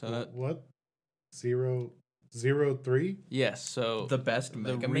 So that, What? 003? yes, so the best the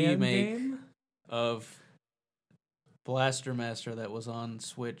Mega Man remake game? of Blaster Master that was on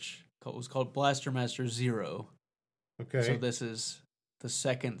Switch was called Blaster Master 0. Okay. So this is the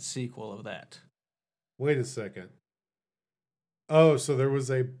second sequel of that. Wait a second. Oh, so there was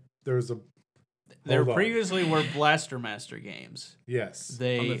a There Hold on. previously were Blaster Master games. yes. On the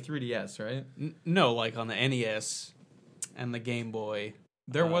They 3DS, right? no, like on the NES and the Game Boy.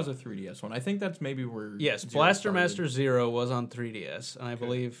 There was a 3DS one. I think that's maybe where... Yes, Zero Blaster started. Master 0 was on 3DS, and I Okay.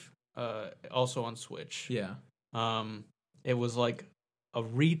 believe also on Switch. Yeah. It was like a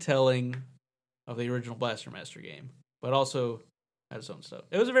retelling of the original Blaster Master game, but also had its own stuff.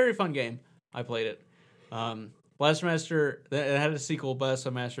 It was a very fun game. I played it. Blaster Master, it had a sequel,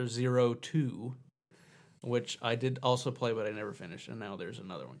 Blaster Master 02, which I did also play, but I never finished, and now there's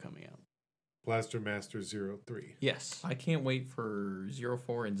another one coming out. Blaster Master 03. Yes. I can't wait for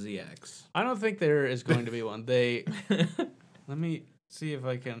 04 and ZX. I don't think there is going to be one. Let me see if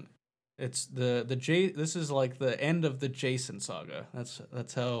I can. It's this is like the end of the Jason saga. That's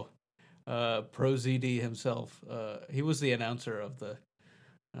how Pro ZD himself. He was the announcer of the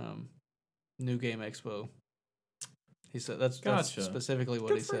New Game Expo. He said that's Gotcha. specifically what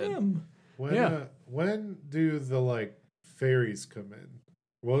Good he for said. him. When do the fairies come in?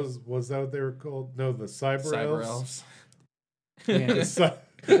 Was that what they were called? No, the cyber elves. Yeah. The cy-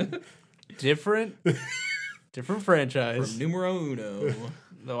 Different franchise. From numero uno.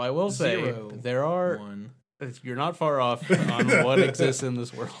 Though I will say Zero. there are. One. You're not far off on what exists in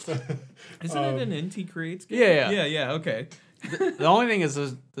this world. Isn't it an Inti Creates game? Yeah. Yeah, okay. The only thing is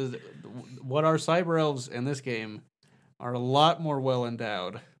what our cyber elves in this game are a lot more well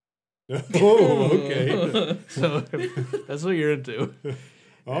endowed. Oh, okay. So if that's what you're into.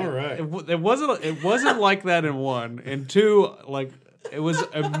 All right. It wasn't like that in 1. In 2, like it was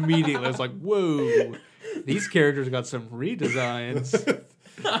immediately. It's like, whoa, these characters got some redesigns.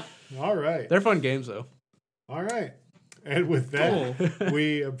 All right. They're fun games though. All right. And with that,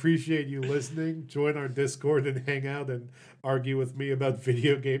 we appreciate you listening. Join our Discord and hang out and argue with me about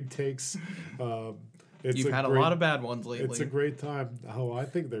video game takes. You've had a lot of bad ones lately. It's a great time. Oh, I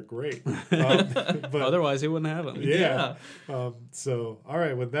think they're great. But Otherwise, he wouldn't have them. yeah. So, all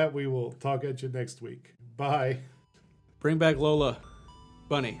right. With that, we will talk at you next week. Bye. Bring back Lola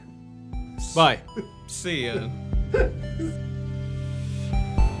Bunny. Bye. See ya. Bye.